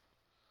like it.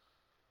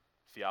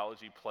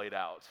 Theology played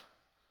out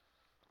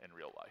in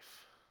real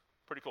life.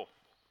 Pretty cool.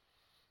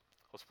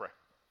 Let's pray.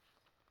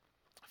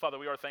 Father,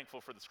 we are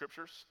thankful for the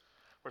scriptures.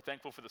 We're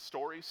thankful for the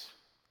stories.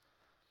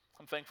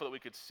 I'm thankful that we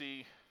could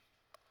see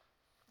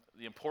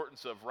the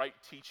importance of right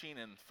teaching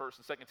in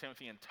 1st and 2nd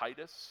Timothy and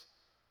Titus.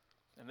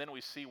 And then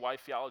we see why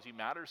theology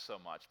matters so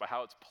much by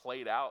how it's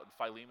played out in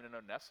Philemon and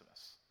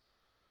Onesimus.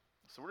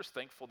 So we're just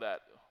thankful that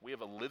we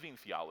have a living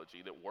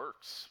theology that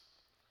works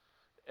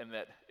and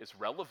that is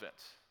relevant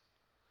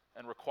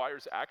and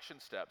requires action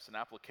steps and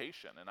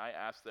application. And I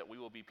ask that we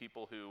will be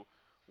people who,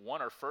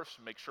 one, are first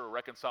to make sure we're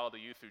reconciled to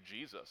you through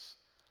Jesus.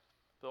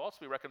 They'll also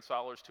be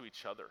reconcilers to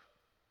each other.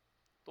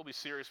 They'll be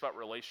serious about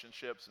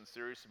relationships and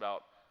serious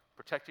about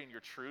protecting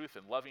your truth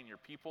and loving your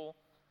people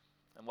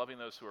and loving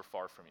those who are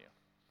far from you.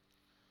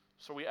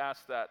 So we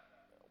ask that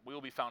we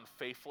will be found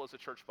faithful as a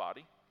church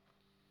body.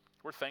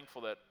 We're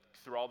thankful that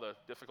through all the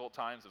difficult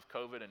times of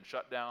COVID and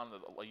shutdown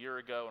a year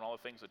ago and all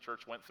the things the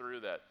church went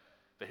through, that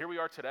here we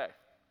are today,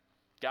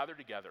 gathered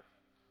together.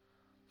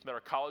 That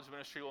our college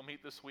ministry will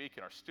meet this week,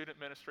 and our student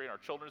ministry and our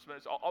children's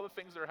ministry, all the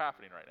things that are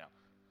happening right now.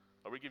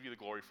 Lord, we give you the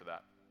glory for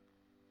that.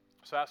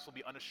 So I ask we'll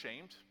be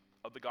unashamed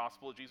of the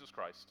gospel of Jesus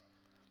Christ.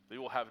 We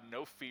will have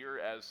no fear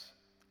as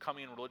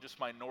coming religious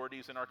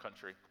minorities in our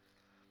country,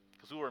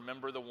 because we will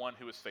remember the one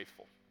who is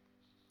faithful.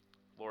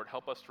 Lord,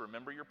 help us to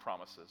remember your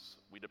promises.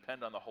 We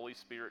depend on the Holy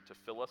Spirit to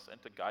fill us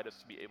and to guide us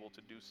to be able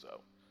to do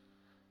so.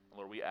 And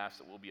Lord, we ask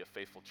that we'll be a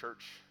faithful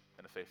church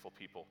and a faithful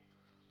people,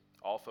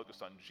 all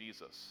focused on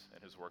Jesus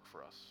and his work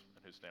for us,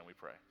 in whose name we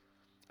pray.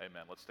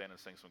 Amen. Let's stand and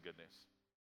sing some good news.